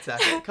joy of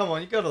taco. Come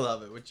on, you gotta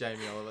love it with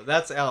Jamie Oliver.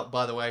 That's out,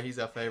 by the way, he's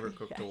our favourite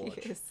cook to Yeah, he watch.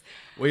 is.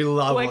 We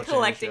love We're watching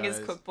collecting his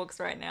his shows. cookbooks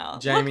right now.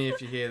 Jamie,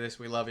 if you hear this,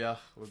 we love you.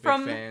 We're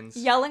From big fans.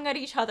 yelling at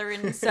each other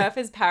in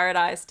Surfer's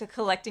Paradise to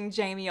collecting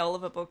Jamie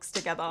Oliver books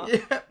together.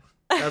 Yeah.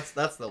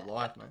 That's the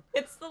life, man.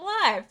 It's the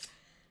life.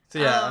 So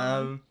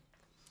yeah,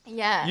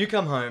 Yeah. you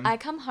come home. I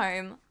come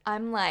home.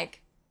 I'm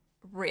like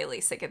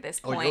really sick at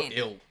this oh, point.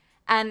 you're ill.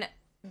 And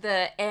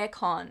the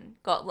aircon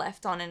got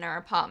left on in her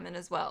apartment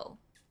as well.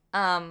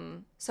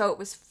 So it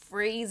was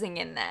freezing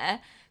in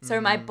there. So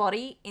my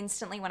body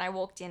instantly, when I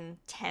walked in,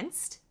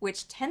 tensed,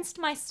 which tensed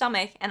my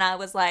stomach. And I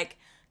was like,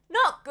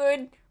 not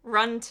good.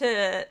 Run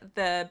to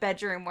the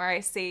bedroom where I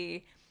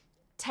see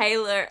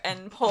Taylor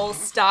and Paul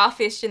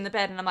starfish in the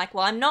bed. And I'm like,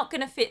 well, I'm not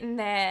going to fit in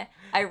there.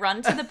 I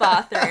run to the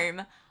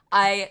bathroom.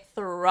 I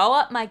throw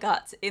up my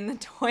guts in the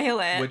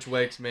toilet. Which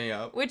wakes me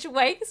up. Which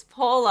wakes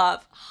Paul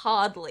up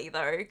hardly,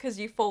 though, because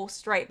you fall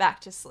straight back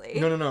to sleep.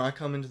 No. I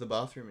come into the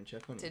bathroom and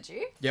check on you. Did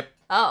you? Yep.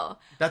 Oh.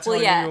 That's Well,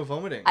 how I yeah. knew you were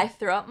vomiting. I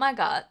threw up my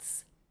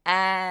guts,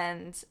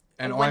 and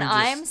And when I'm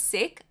I'm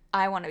sick,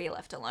 I want to be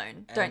left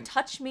alone. Don't And-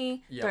 touch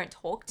me. Yep. Don't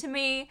talk to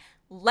me.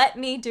 Let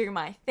me do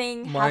my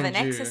thing, have Mind an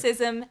you-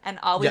 exorcism, and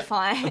I'll be Yeah.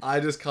 fine. I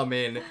just come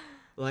in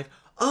like,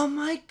 oh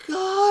my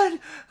God,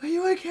 are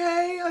you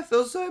okay? I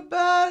feel so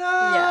bad.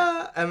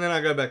 Ah. And then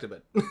I go back to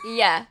bed.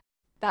 Yeah.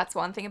 That's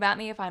one thing about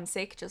me. If I'm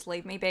sick, just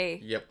leave me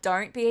be. Yep.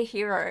 Don't be a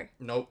hero.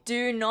 Nope.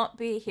 Do not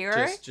be a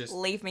hero. Just-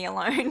 leave me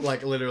alone.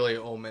 Like literally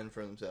all men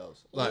for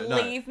themselves. Like, no,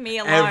 leave me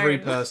alone. every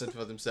person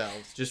for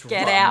themselves. Just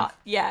Get run. out.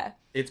 Yeah.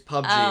 It's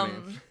PUBG,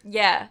 man.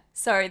 Yeah.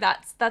 So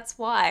that's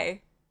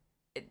why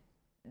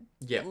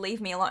Yeah.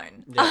 leave me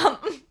alone. Yeah.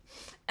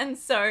 And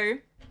so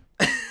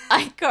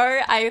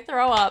I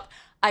throw up.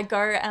 I go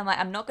and I'm like,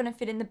 I'm not going to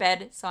fit in the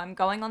bed. So I'm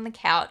going on the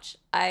couch.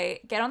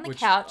 I get on the Which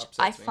couch.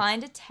 I upsets me.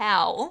 find a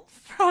towel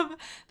from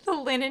the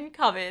linen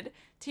cupboard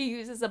to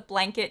use as a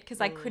blanket because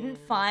I couldn't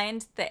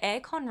find the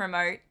aircon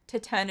remote to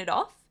turn it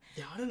off.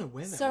 Yeah, I don't know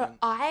where that So went.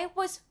 I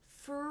was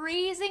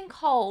freezing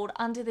cold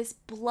under this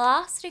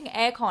blasting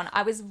aircon.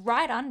 I was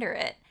right under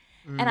it.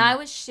 And I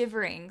was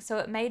shivering, so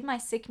it made my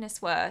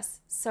sickness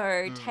worse.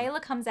 So Taylor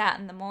comes out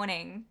in the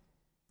morning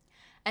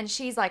and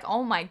she's like,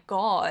 oh my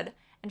God.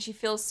 And she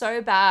feels so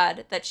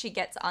bad that she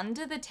gets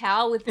under the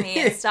towel with me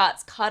and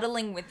starts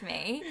cuddling with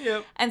me.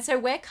 Yep. And so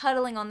we're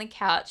cuddling on the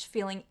couch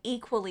feeling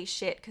equally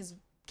shit because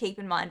keep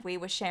in mind we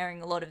were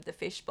sharing a lot of the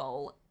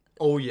fishbowl.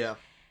 Oh, yeah.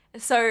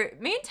 So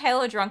me and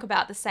Taylor drank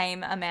about the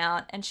same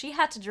amount and she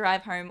had to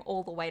drive home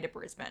all the way to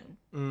Brisbane.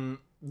 The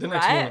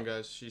next Right? morning,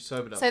 guys, she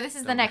sobered up. So this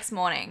is the Don't next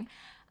morning.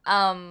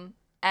 And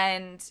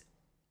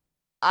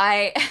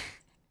I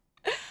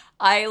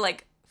I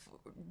like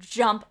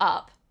jump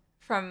up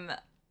from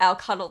our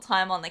cuddle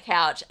time on the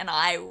couch and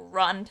I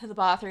run to the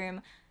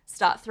bathroom,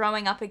 start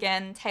throwing up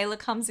again. Taylor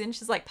comes in,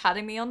 she's like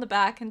patting me on the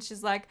back and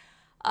she's like,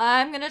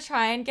 I'm gonna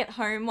try and get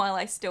home while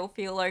I still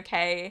feel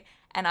okay.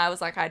 And I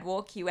was like, I'd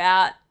walk you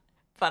out,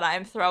 but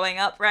I'm throwing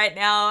up right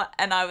now.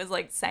 And I was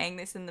like saying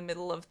this in the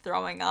middle of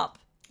throwing up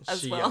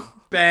as she well.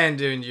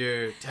 abandoned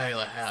you,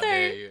 Taylor. How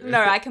dare you? No,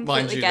 I Mind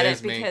completely you, get it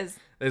there's me. because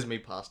There's me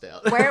passed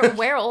out.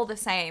 we're all the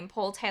same.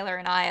 Paul, Taylor,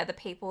 and I are the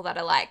people that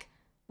are like,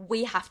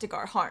 we have to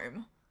go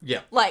home.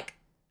 Yeah. Like,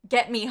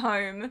 get me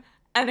home.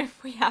 And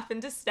if we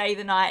happen to stay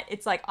the night,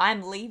 it's like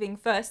I'm leaving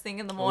first thing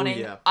in the morning.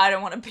 yeah. I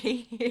don't want to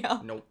be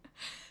here. Nope.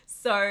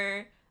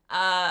 So,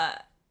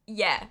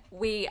 yeah,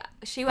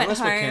 she went Unless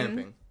home. we're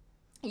camping.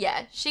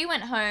 Yeah, she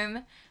went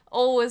home.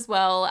 All was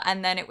well,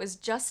 and then it was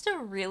just a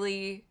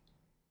really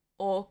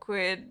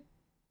awkward,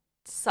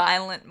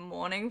 silent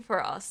morning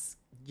for us.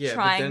 Yeah, but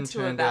trying then to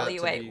turned out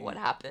evaluate be- what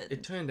happened.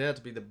 It turned out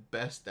to be the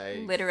best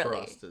day Literally.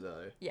 for us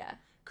today. Yeah.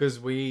 Because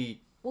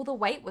we... Well, the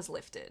weight was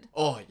lifted.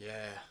 Oh,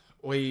 yeah.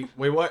 We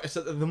were...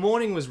 So the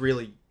morning was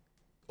really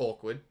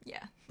awkward.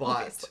 Yeah. But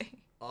Obviously.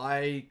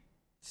 I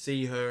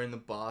see her in the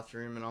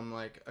bathroom and I'm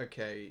like,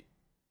 okay,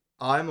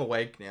 I'm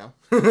awake now.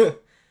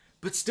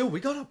 But still, we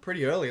got up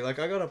pretty early. Like,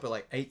 I got up at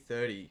like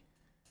 8:30.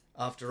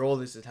 after all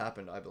this had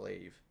happened, I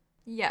believe.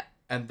 Yep.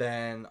 And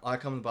then I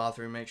come to the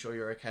bathroom, make sure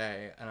you're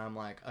okay, and I'm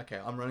like, okay,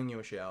 I'm running you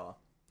a shower.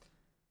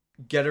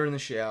 Get her in the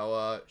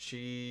shower.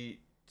 She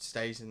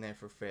stays in there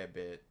for a fair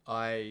bit.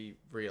 I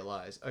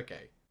realize,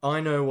 okay, I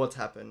know what's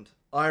happened.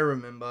 I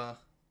remember.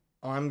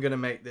 I'm going to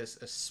make this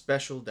a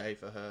special day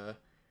for her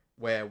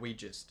where we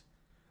just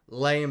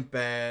lay in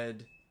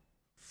bed,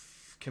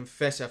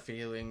 confess our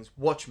feelings,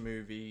 watch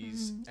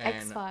movies. And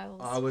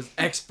X-Files. I was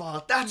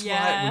X-Files. That's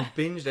Yeah. right.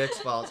 We binged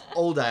X-Files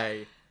all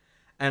day.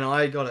 And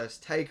I got us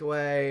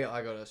takeaway.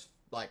 I got us,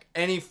 like,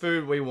 any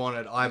food we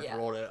wanted. I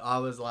brought it. I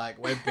was like,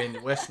 we're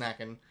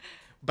snacking.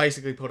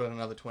 Basically put on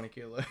another 20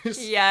 kilos.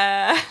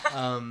 Yeah.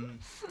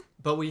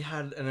 But we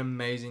had an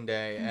amazing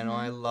day, and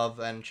I love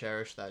and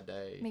cherish that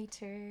day. Me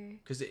too.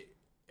 Because it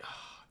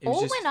All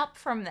was just... went up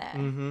from there.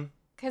 Mm-hmm.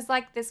 Because,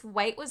 like, this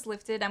weight was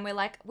lifted and we're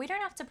like, we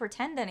don't have to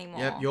pretend anymore.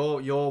 Yep,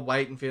 your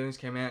weight and feelings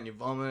came out in your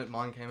vomit.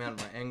 Mine came out in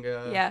my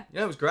anger. Yeah.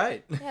 Yeah, it was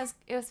great. Yeah,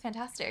 it was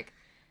fantastic.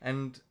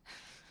 And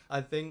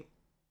I think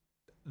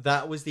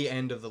that was the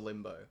end of the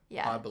limbo,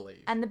 Yeah. I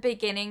believe. And the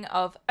beginning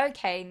of,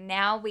 okay,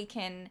 now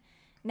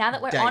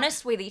that we're Date.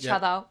 honest with each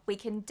Yep. other, we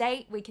can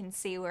date, we can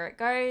see where it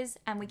goes,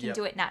 and we can Yep.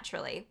 do it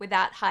naturally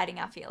without hiding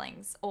our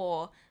feelings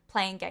or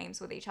playing games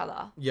with each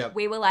other. Yep.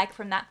 We were like,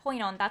 from that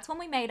point on, that's when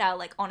we made our,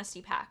 like,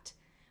 honesty pact.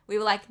 We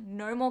were like,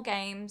 no more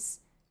games.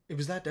 It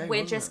was that day,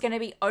 We're wasn't just it? going to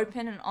be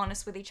open and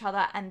honest with each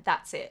other, and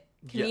that's it.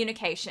 Yep.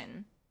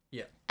 Communication.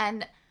 Yeah.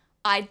 And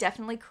I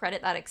definitely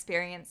credit that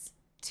experience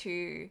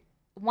to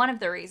one of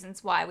the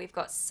reasons why we've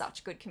got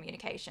such good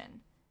communication.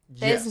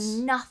 There's Yes.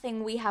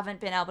 nothing we haven't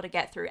been able to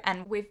get through,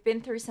 and we've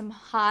been through some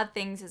hard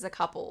things as a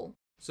couple.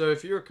 So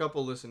if you're a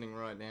couple listening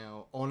right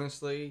now,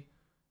 honestly,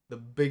 the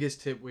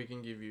biggest tip we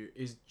can give you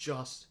is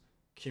just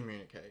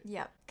communicate.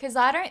 Yeah. Because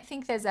I don't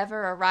think there's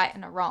ever a right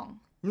and a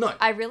wrong. No.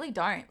 I really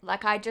don't.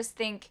 Like, I just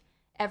think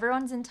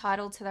everyone's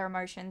entitled to their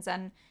emotions,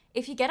 and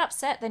if you get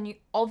upset, then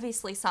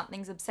obviously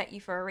something's upset you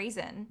for a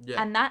reason,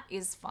 Yeah. and that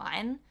is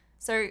fine.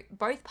 So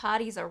both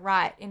parties are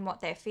right in what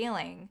they're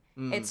feeling.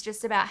 It's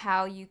just about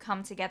how you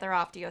come together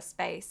after your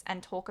space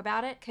and talk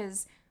about it,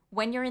 because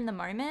when you're in the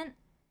moment,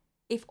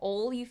 if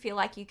all you feel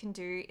like you can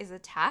do is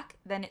attack,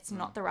 then it's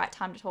not the right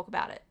time to talk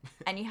about it.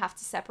 And you have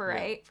to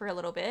separate for a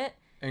little bit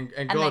and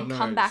and God then knows,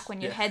 come back when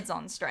your yeah. head's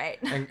on straight.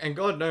 And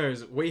God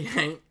knows, we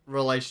ain't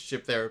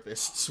relationship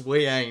therapists.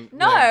 We ain't.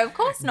 No, We're- of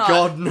course not.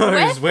 God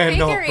knows we're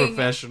not figuring-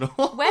 professional.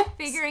 We're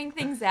figuring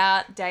things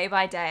out day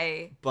by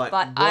day. But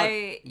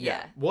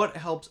What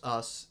helps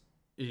us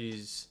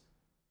is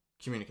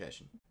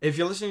communication. If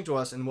you're listening to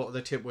us and what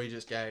the tip we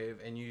just gave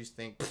and you just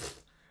think,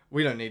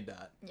 we don't need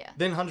that, Yeah.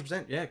 then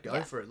 100%, go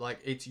Yeah. for it. Like,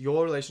 it's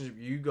your relationship.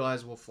 You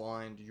guys will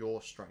find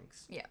your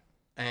strengths. Yeah.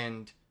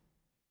 And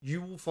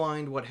you will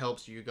find what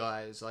helps you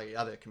guys, like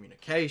either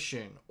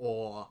communication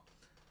or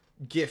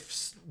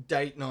gifts,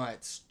 date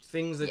nights,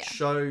 things that Yeah.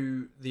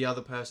 show the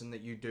other person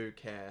that you do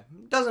care.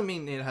 Doesn't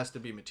mean it has to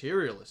be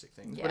materialistic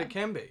things, but Yeah. it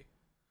can be.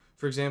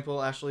 For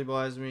example, Ashley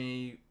buys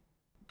me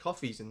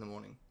coffees in the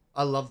morning.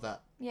 I love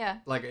that. Yeah.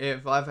 Like,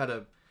 if I've had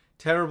a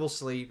terrible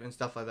sleep and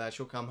stuff like that,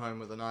 she'll come home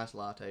with a nice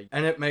latte.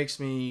 And it makes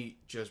me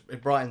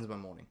it brightens my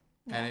morning.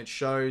 Yeah. And it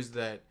shows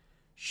that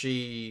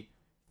she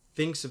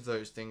thinks of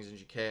those things and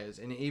she cares.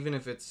 And even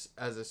if it's,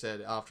 as I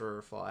said, after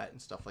a fight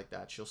and stuff like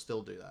that, she'll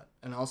still do that.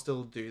 And I'll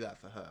still do that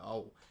for her.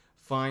 I'll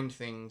find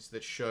things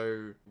that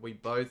show we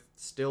both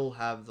still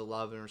have the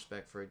love and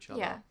respect for each other.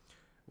 Yeah.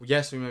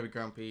 Yes, we may be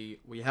grumpy.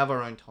 We have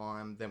our own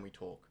time. Then we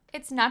talk.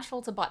 It's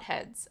natural to butt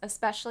heads,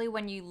 especially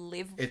when you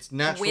live It's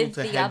natural with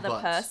to the other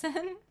headbutts.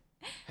 person.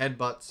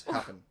 Headbutts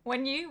happen.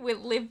 When you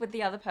live with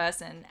the other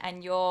person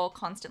and you're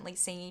constantly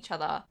seeing each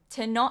other,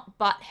 to not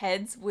butt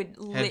heads would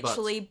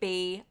literally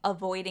be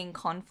avoiding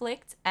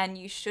conflict, and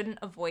you shouldn't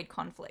avoid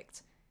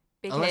conflict.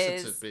 Because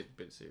Unless it's a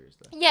bit serious,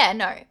 though. yeah,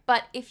 no.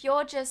 But if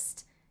you're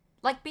just,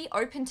 like, be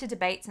open to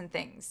debates and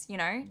things, you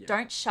know? Yeah.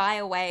 Don't shy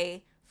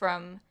away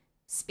from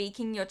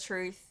speaking your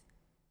truth.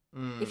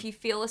 Mm. If you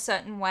feel a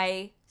certain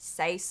way,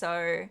 say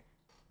so.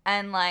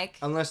 And, like,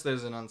 Unless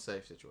there's an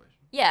unsafe situation.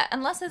 yeah,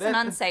 unless there's an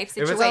Then- unsafe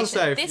If situation. it's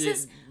unsafe, This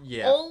is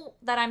yeah. all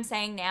that I'm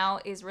saying now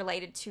is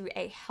related to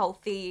a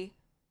healthy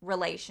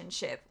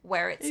relationship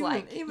where it's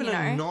even you know,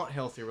 a not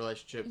healthy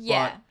relationship.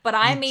 yeah, but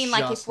I you mean,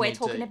 like, just if we're need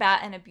talking to-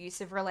 about an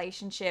abusive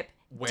relationship,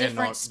 we're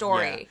different not-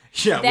 story.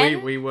 Yeah,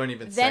 Then- we won't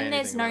even say Then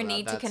there's anything no about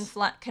need that. to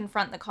That's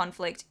confront the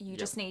conflict. You Yep.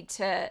 just need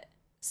to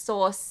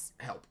source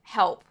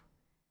help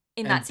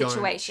in and that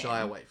situation. Don't shy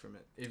away from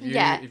it.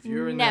 If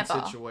you're in never.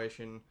 that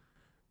situation,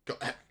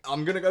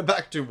 I'm gonna go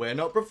back to we're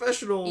not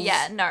professionals.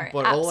 Yeah, no,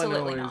 But all I know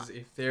absolutely is not.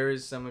 if there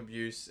is some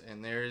abuse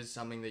and there is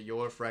something that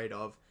you're afraid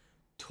of,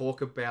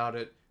 talk about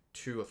it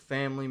to a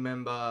family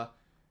member,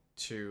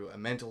 to a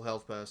mental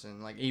health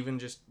person. Like, even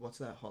just what's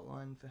that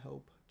hotline for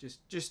help?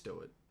 Just do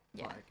it.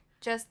 Yeah. Like,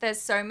 Just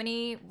there's so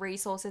many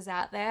resources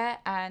out there,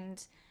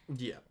 and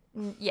yeah.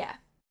 yeah.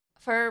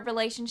 For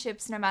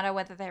relationships, no matter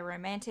whether they're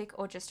romantic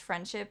or just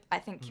friendship, I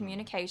think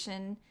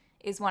communication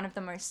is one of the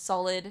most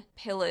solid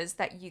pillars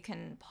that you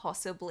can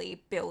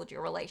possibly build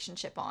your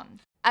relationship on.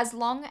 as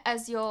long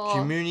as you're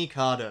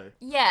Communicado.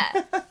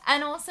 yeah.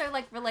 And also,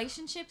 like,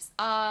 relationships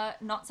are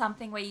not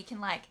something where you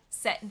can, like,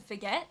 set and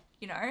forget,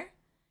 you know?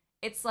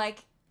 It's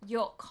like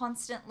you're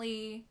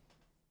constantly.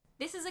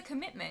 This is a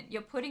commitment.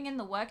 You're putting in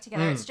the work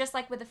together. It's just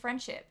like with a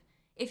friendship.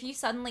 If you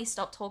suddenly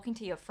stop talking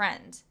to your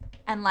friend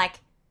and, like,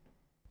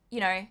 you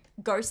know,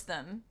 ghost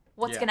them,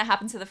 what's going to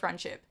happen to the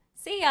friendship?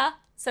 See ya.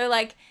 So,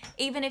 like,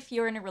 even if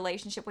you're in a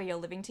relationship where you're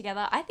living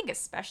together, I think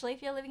especially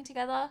if you're living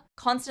together,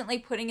 constantly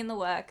putting in the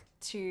work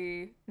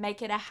to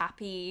make it a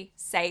happy,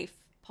 safe,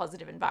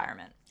 positive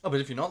environment. Oh,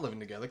 but if you're not living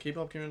together, keep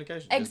up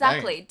communication.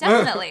 Exactly,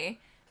 definitely.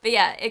 But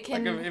yeah, it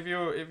can. Like if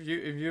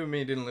you and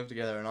me didn't live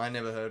together and I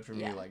never heard from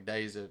you like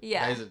days at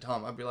a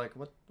time, I'd be like,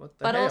 what the hell?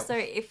 But also,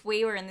 if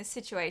we were in this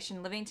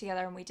situation living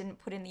together and we didn't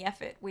put in the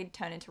effort, we'd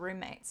turn into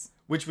roommates.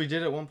 Which we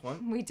did at one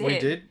point. We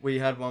did. We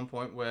had one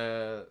point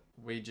where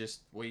we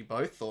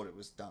both thought it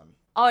was done.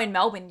 Oh, in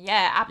Melbourne,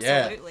 yeah,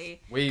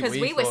 absolutely. Yeah. Because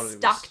we were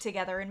stuck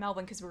together in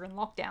Melbourne because we were in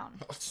lockdown.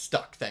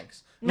 Stuck,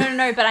 thanks.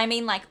 No, but I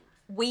mean, like,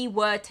 we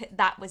were,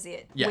 that was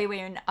it. Yeah. We were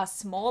in a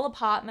small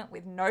apartment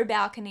with no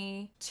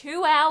balcony,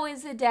 2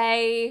 hours a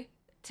day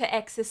to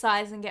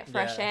exercise and get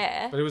fresh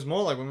air. But it was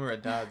more like when we were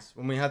at Dad's,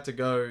 when we had to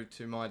go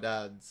to my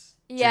dad's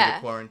due to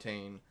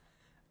quarantine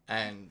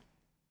and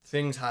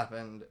things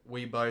happened,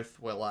 we both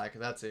were like,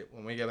 that's it.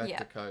 When we go back to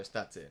the coast,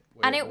 that's it.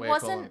 We're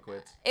calling it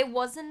quits. It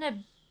wasn't a,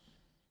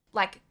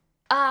 like,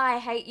 I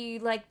hate you,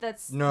 like,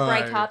 let's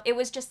break up. It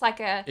was just like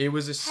it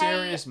was a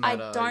serious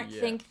matter. I don't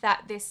think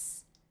that this,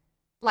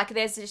 like,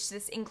 there's just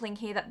this inkling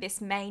here that this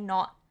may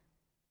not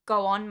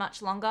go on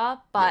much longer,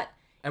 but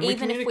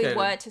even if we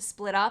were to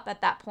split up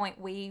at that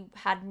point, we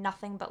had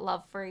nothing but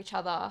love for each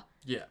other.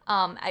 Yeah.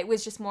 It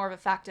was just more of a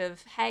fact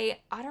of,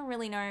 hey, I don't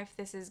really know if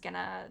this is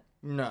gonna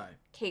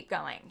keep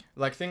going.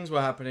 Like, things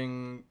were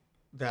happening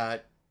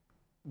that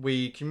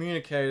we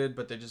communicated,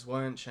 but they just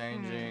weren't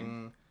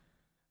changing.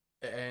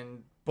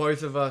 And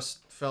both of us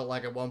felt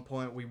like at one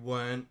point we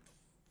weren't,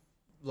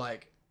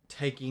 like,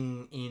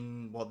 taking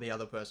in what the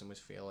other person was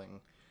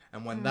feeling.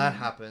 And when that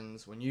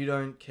happens, when you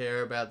don't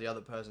care about the other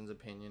person's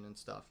opinion and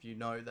stuff, you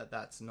know that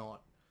that's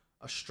not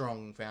a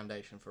strong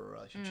foundation for a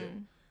relationship.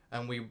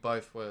 And we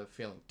both were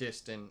feeling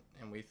distant,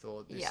 and we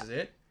thought, this is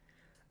it.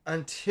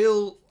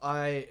 Until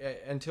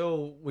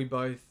we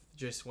both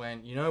just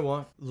went, you know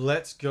what?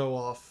 Let's go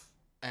off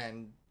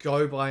and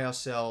go by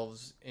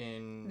ourselves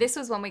in... This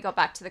was when we got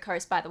back to the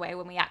coast, by the way,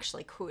 when we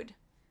actually could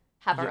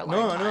have our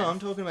alone time. No, I'm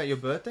talking about your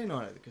birthday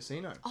night at the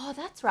casino. Oh,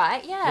 that's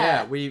right,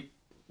 Yeah, we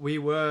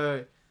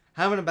were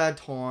having a bad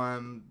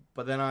time,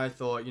 but then I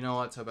thought, you know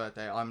what, it's her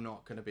birthday. I'm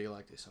not going to be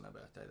like this on her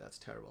birthday. That's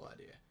a terrible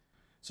idea.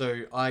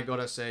 So I got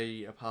us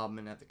a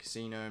apartment at the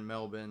casino in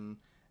Melbourne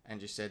and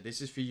just said,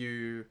 this is for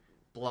you.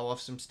 Blow off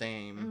some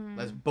steam.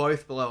 Let's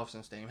both blow off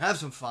some steam. Have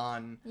some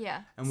fun.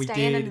 Yeah. And we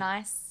Stay in a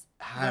nice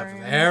have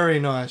room. a very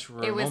nice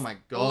room. It was oh my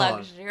God.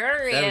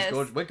 luxurious. That was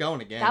gorgeous. We're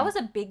going again. That was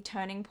a big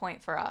turning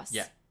point for us.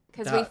 Yeah.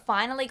 Because we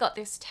finally got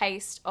this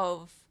taste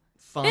of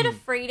fun. Bit of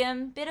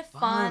freedom, bit of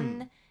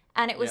fun.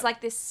 And it was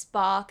like this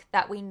spark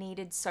that we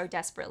needed so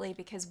desperately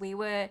because we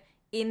were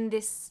in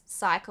this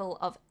cycle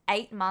of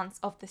 8 months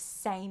of the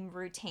same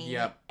routine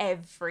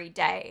every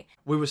day.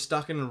 We were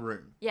stuck in a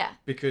room. Yeah.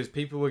 Because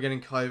people were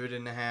getting COVID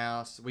in the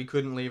house. We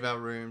couldn't leave our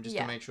room just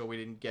to make sure we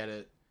didn't get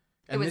it.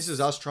 And this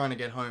is us trying to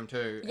get home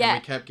too. Yeah.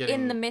 And we kept getting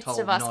in the midst told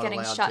of us not getting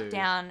allowed shut to.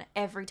 down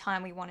every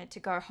time we wanted to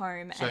go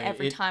home So and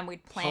every time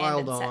we'd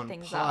planned and set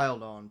things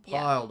piled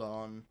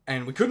on.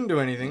 And we couldn't do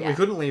anything. Yeah. We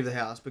couldn't leave the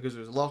house because it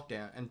was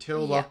lockdown.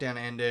 Until lockdown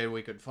ended,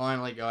 we could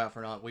finally go out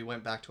for a night. We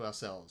went back to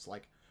ourselves.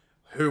 Like,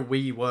 who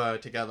we were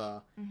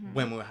together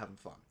when we were having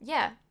fun.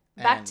 Yeah.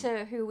 Back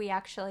to who we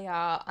actually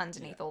are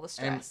underneath all the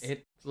stress. And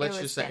let's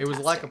just say, it was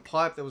like a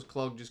pipe that was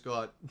clogged just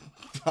got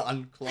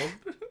unclogged.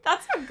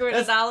 That's a good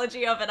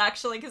analogy of it,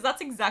 actually, because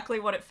that's exactly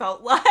what it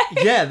felt like.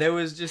 Yeah, there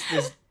was just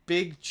this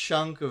big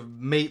chunk of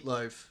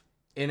meatloaf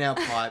in our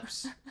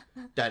pipes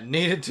that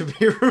needed to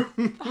be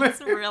removed.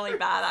 That's really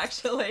bad,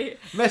 actually.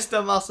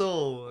 Mr.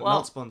 Muscle. Well,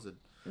 not sponsored.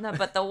 No,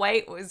 but the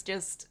weight was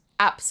just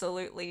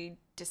absolutely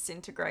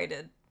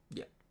disintegrated.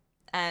 Yeah.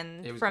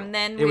 And from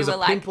then it was we were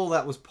like... a pimple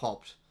that was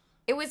popped.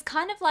 It was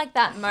kind of like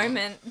that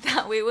moment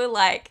that we were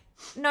like,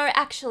 no,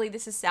 actually,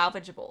 this is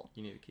salvageable.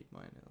 You need to keep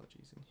my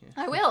analogies in here.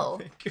 I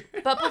will.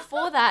 But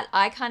before that,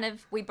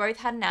 we both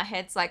had in our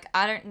heads, like,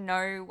 I don't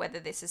know whether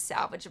this is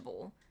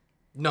salvageable.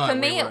 No, for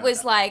me, it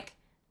was like,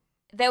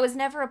 there was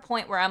never a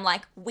point where I'm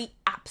like, we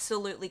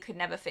absolutely could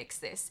never fix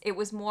this. It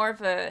was more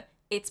of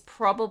it's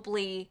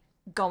probably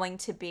going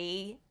to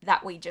be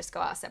that we just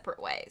go our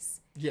separate ways.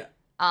 Yeah.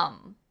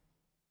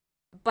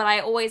 But I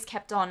always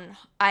kept on,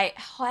 I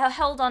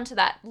held on to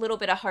that little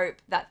bit of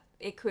hope that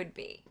it could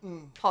be,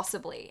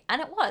 possibly.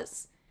 And it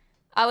was.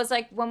 I was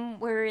like, when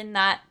we were in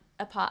that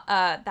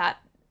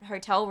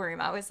hotel room,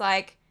 I was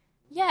like,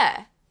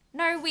 yeah,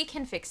 no, we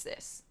can fix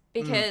this.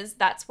 Because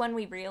that's when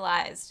we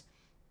realized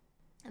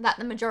that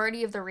the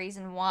majority of the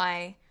reason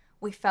why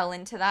we fell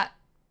into that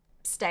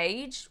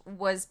stage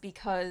was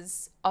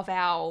because of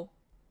our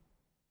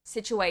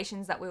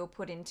situations that we were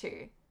put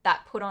into.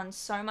 that put on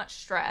so much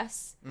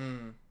stress.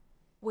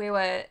 We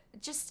were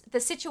just, the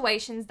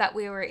situations that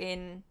we were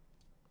in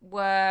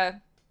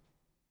were,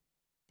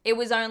 it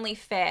was only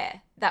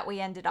fair that we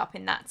ended up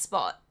in that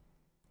spot.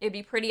 It'd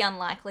be pretty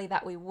unlikely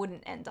that we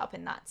wouldn't end up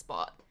in that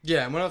spot.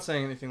 Yeah, and we're not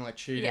saying anything like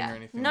cheating or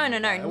anything. No, like no,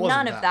 no, that. It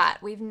wasn't none of that.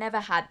 We've never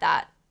had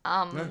that.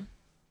 No.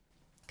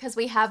 Because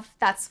we have,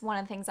 that's one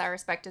of the things I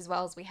respect as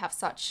well, is we have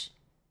such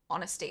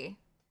honesty.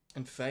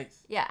 And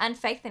faith. Yeah, and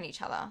faith in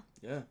each other.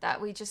 Yeah. That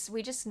we just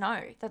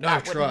know that No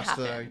that wouldn't trust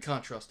happen. though. You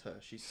can't trust her.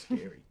 She's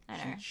scary. I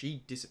know.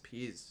 She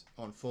disappears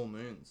on full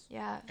moons.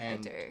 Yeah,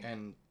 and, they do.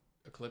 And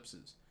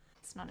eclipses.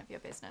 It's none of your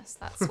business.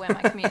 That's where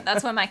my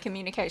that's where my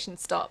communication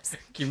stops.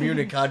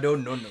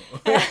 Comunicado no.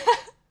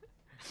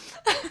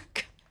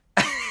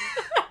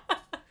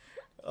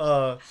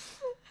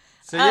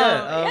 So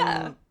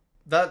yeah,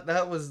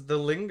 that was the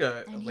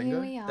lingo. And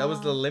lingo? here we That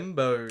was the are.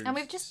 limbo. And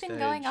we've just been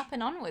going up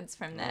and onwards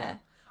from there.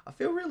 I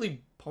feel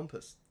really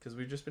pompous because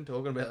we've just been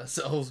talking about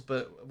ourselves,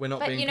 but we're not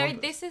But being you know,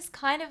 pompous. this is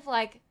kind of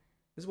like,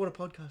 This is what a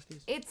podcast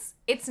is.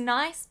 it's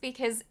nice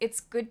because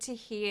it's good to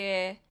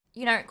hear,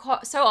 you know,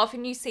 so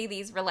often you see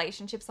these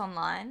relationships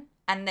online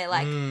and they're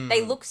like,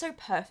 they look so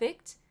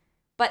perfect,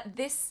 but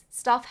this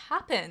stuff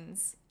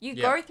happens. You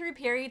go through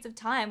periods of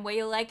time where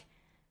you're like,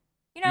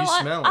 you know You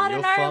what? smell it. I don't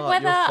Your know fart-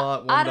 whether your fart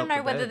warmed I don't up know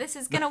the whether bed. this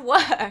is gonna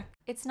work.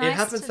 It's nice. It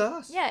happens to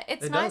us. Yeah,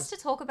 it's It nice does.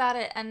 to talk about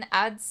it and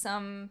add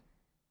some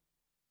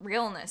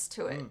realness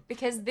to it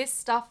because this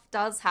stuff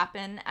does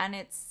happen and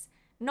it's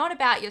not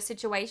about your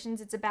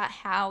situations. It's about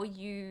how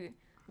you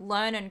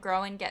learn and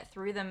grow and get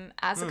through them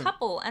as a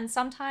couple. And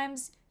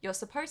sometimes you're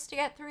supposed to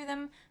get through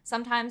them.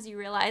 Sometimes you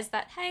realize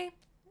that, hey,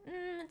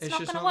 it's not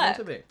just gonna not meant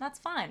work. to be. That's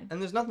fine. And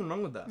there's nothing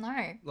wrong with that. No,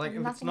 Like, if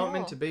it's nothing not at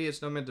meant all. to be,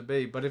 it's not meant to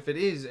be. But if it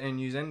is and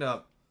you end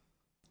up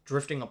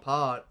drifting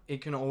apart,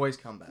 it can always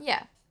come back.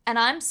 Yeah. And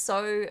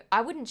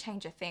I wouldn't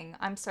change a thing.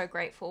 I'm so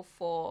grateful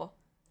for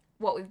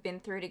what we've been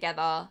through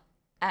together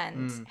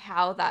and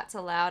how that's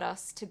allowed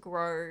us to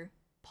grow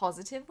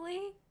positively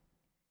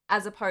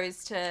as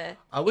opposed to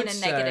I would in a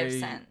negative say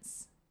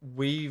sense.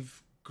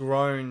 We've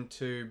grown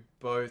to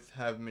both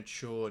have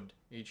matured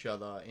each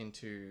other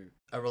into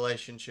a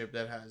relationship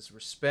that has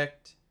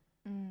respect,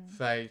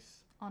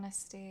 faith,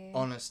 Honesty.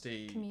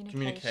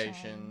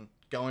 communication,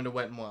 going to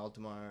Wet n Wild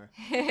tomorrow.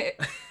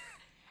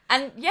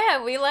 And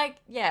yeah,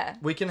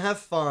 We can have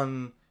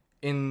fun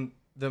in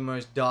the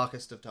most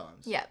darkest of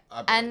times. Yeah.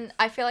 I believe. And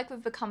I feel like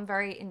we've become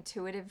very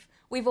intuitive.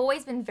 We've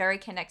always been very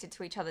connected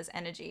to each other's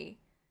energy.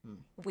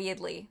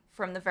 Weirdly,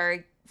 from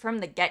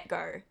the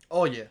get-go.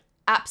 Oh yeah.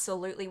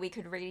 Absolutely, we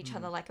could read each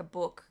other like a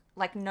book.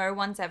 Like, no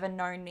one's ever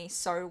known me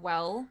so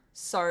well,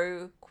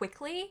 so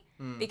quickly,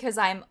 because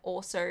I'm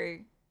also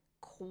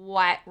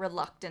quite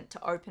reluctant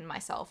to open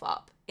myself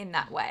up in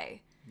that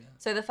way. Yeah.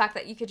 So the fact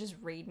that you could just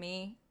read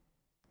me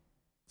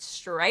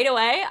straight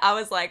away, I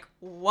was like,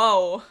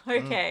 whoa,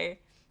 okay.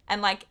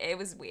 And, like, it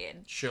was weird.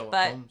 Sherlock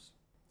But Holmes.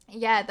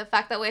 yeah, the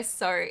fact that we're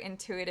so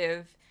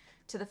intuitive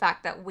to the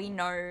fact that we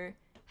know,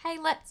 hey,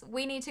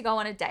 we need to go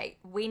on a date.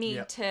 We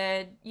need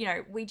to, you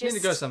know, we just... We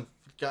need to go some...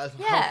 Guys.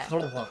 Yeah.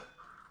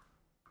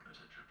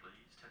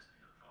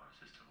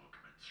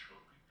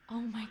 Oh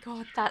my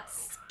god, that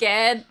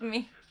scared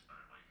me.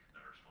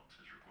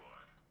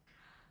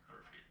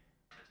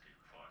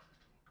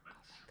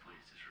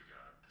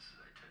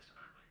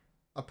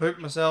 I pooped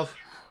myself.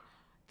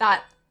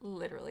 That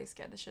literally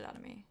scared the shit out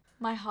of me.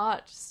 My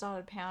heart just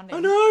started pounding. I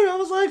know. I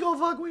was like, oh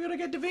fuck, we gotta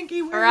get to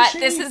Binky. All right,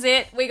 this is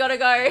it. We gotta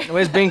go.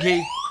 Where's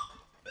Binky?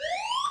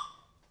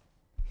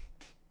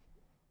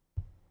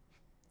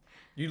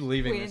 You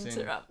leaving this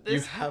in? This. You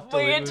have to.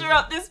 We leave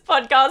interrupt this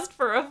podcast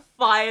for a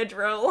fire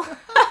drill.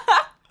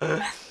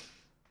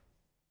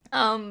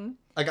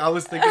 Like, I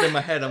was thinking in my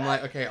head, I'm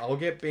like, okay, I'll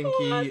get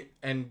Binky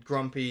and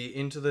Grumpy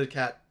into the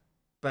cat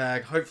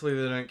bag. Hopefully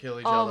they don't kill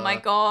each other. Oh my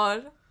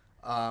god.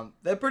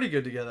 They're pretty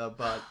good together,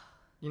 but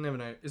you never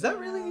know. Is that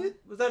really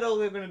it? Was that all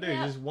they were gonna do?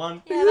 Yeah. Just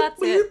one? Yeah,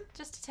 that's it.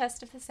 Just to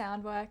test if the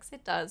sound works.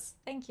 It does.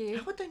 Thank you.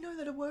 How would they know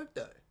that it worked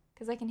though?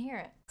 Because I can hear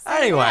it. So,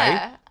 Anyway.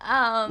 yeah,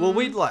 Well,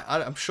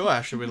 I'm sure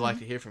Ashley would like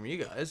to hear from you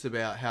guys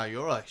about how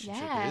your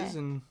relationship Yeah. is,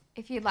 and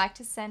if you'd like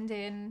to send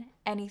in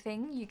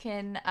anything, you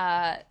can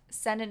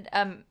send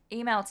an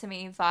email to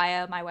me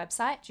via my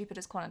website,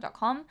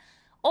 jupiterscorner.com,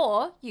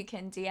 or you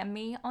can DM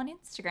me on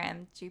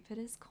Instagram,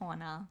 Jupiter's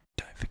Corner.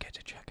 don't forget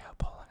to check out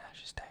Paul and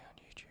Ash's Day on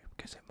YouTube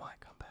because it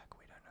might come back.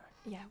 We don't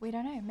know. Yeah, we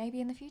don't know.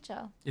 Maybe in the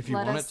future. If you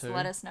let want us, it to,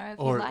 let us know if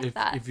or you like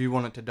that. if you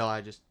want it to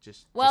die, just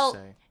Well,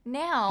 say.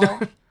 now,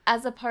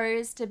 as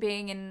opposed to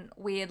being in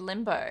weird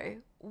limbo,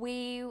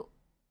 we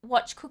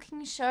watch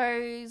cooking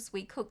shows,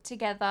 we cook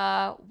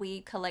together,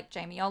 we collect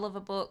Jamie Oliver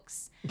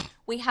books,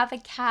 we have a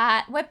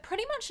cat. We're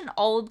pretty much an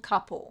old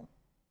couple.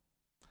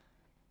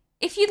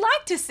 If you'd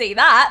like to see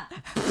that,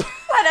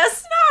 let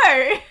us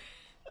know.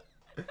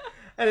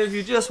 And if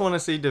you just want to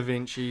see Da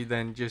Vinci,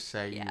 then just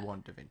say Yeah. you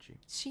want Da Vinci.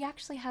 She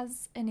actually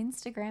has an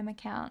Instagram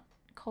account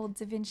called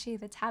Da Vinci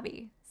the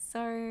Tabby.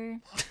 So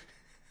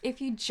if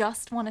you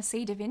just want to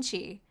see Da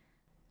Vinci,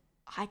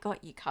 I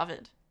got you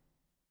covered.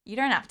 You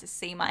don't have to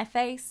see my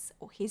face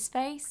or his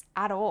face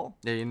at all.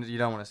 Yeah, you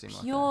don't want to see my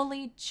face.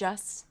 Purely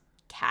just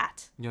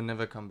cat. You'll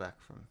never come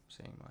back from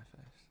seeing my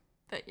face.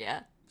 But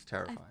yeah. It's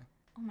terrifying.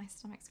 Oh, my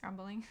stomach's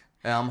grumbling.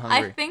 Yeah, I'm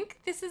hungry. I think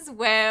this is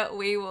where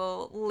we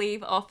will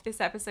leave off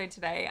this episode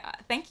today.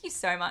 Thank you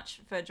so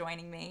much for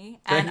joining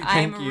me. And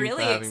Thank I'm you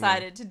really for having me.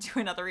 excited to do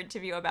another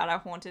interview about our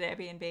haunted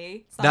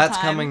Airbnb. That's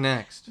sometime. coming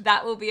next.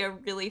 That will be a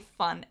really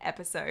fun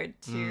episode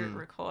to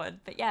record.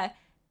 But yeah,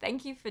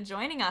 thank you for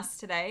joining us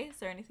today. Is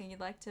there anything you'd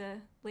like to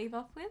leave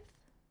off with?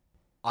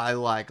 I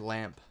like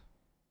lamp.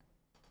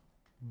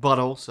 But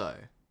also,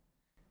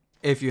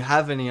 if you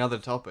have any other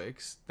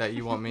topics that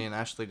you want me and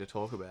Ashley to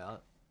talk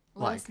about,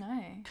 Let us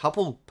know.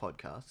 couple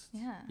podcasts,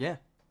 Yeah.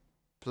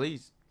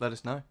 please let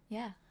us know.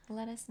 Yeah.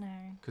 Let us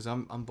know. Because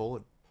I'm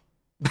bored.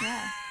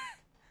 Yeah.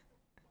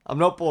 I'm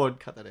not bored.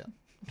 Cut that out.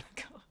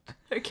 God.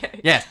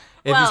 Okay. Yes.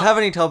 If Well- you have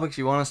any topics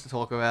you want us to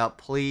talk about,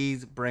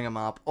 please bring them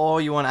up.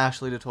 Or you want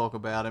Ashley to talk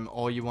about them.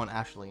 Or you want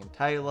Ashley and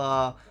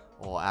Taylor.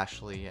 Or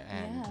Ashley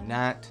and Yeah.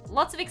 Nat.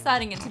 Lots of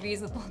exciting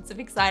interviews with lots of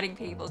exciting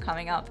people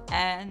coming up,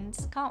 and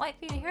can't wait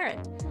for you to hear it.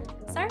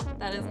 So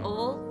that is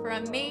all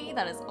from me.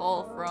 That is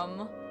all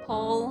from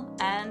Paul,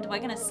 and we're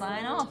gonna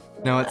sign off.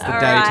 No, it's the All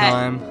right.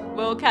 daytime.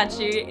 We'll catch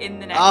you in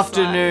the next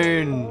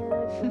Afternoon.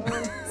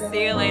 one.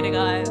 See you later,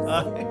 guys.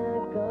 Bye.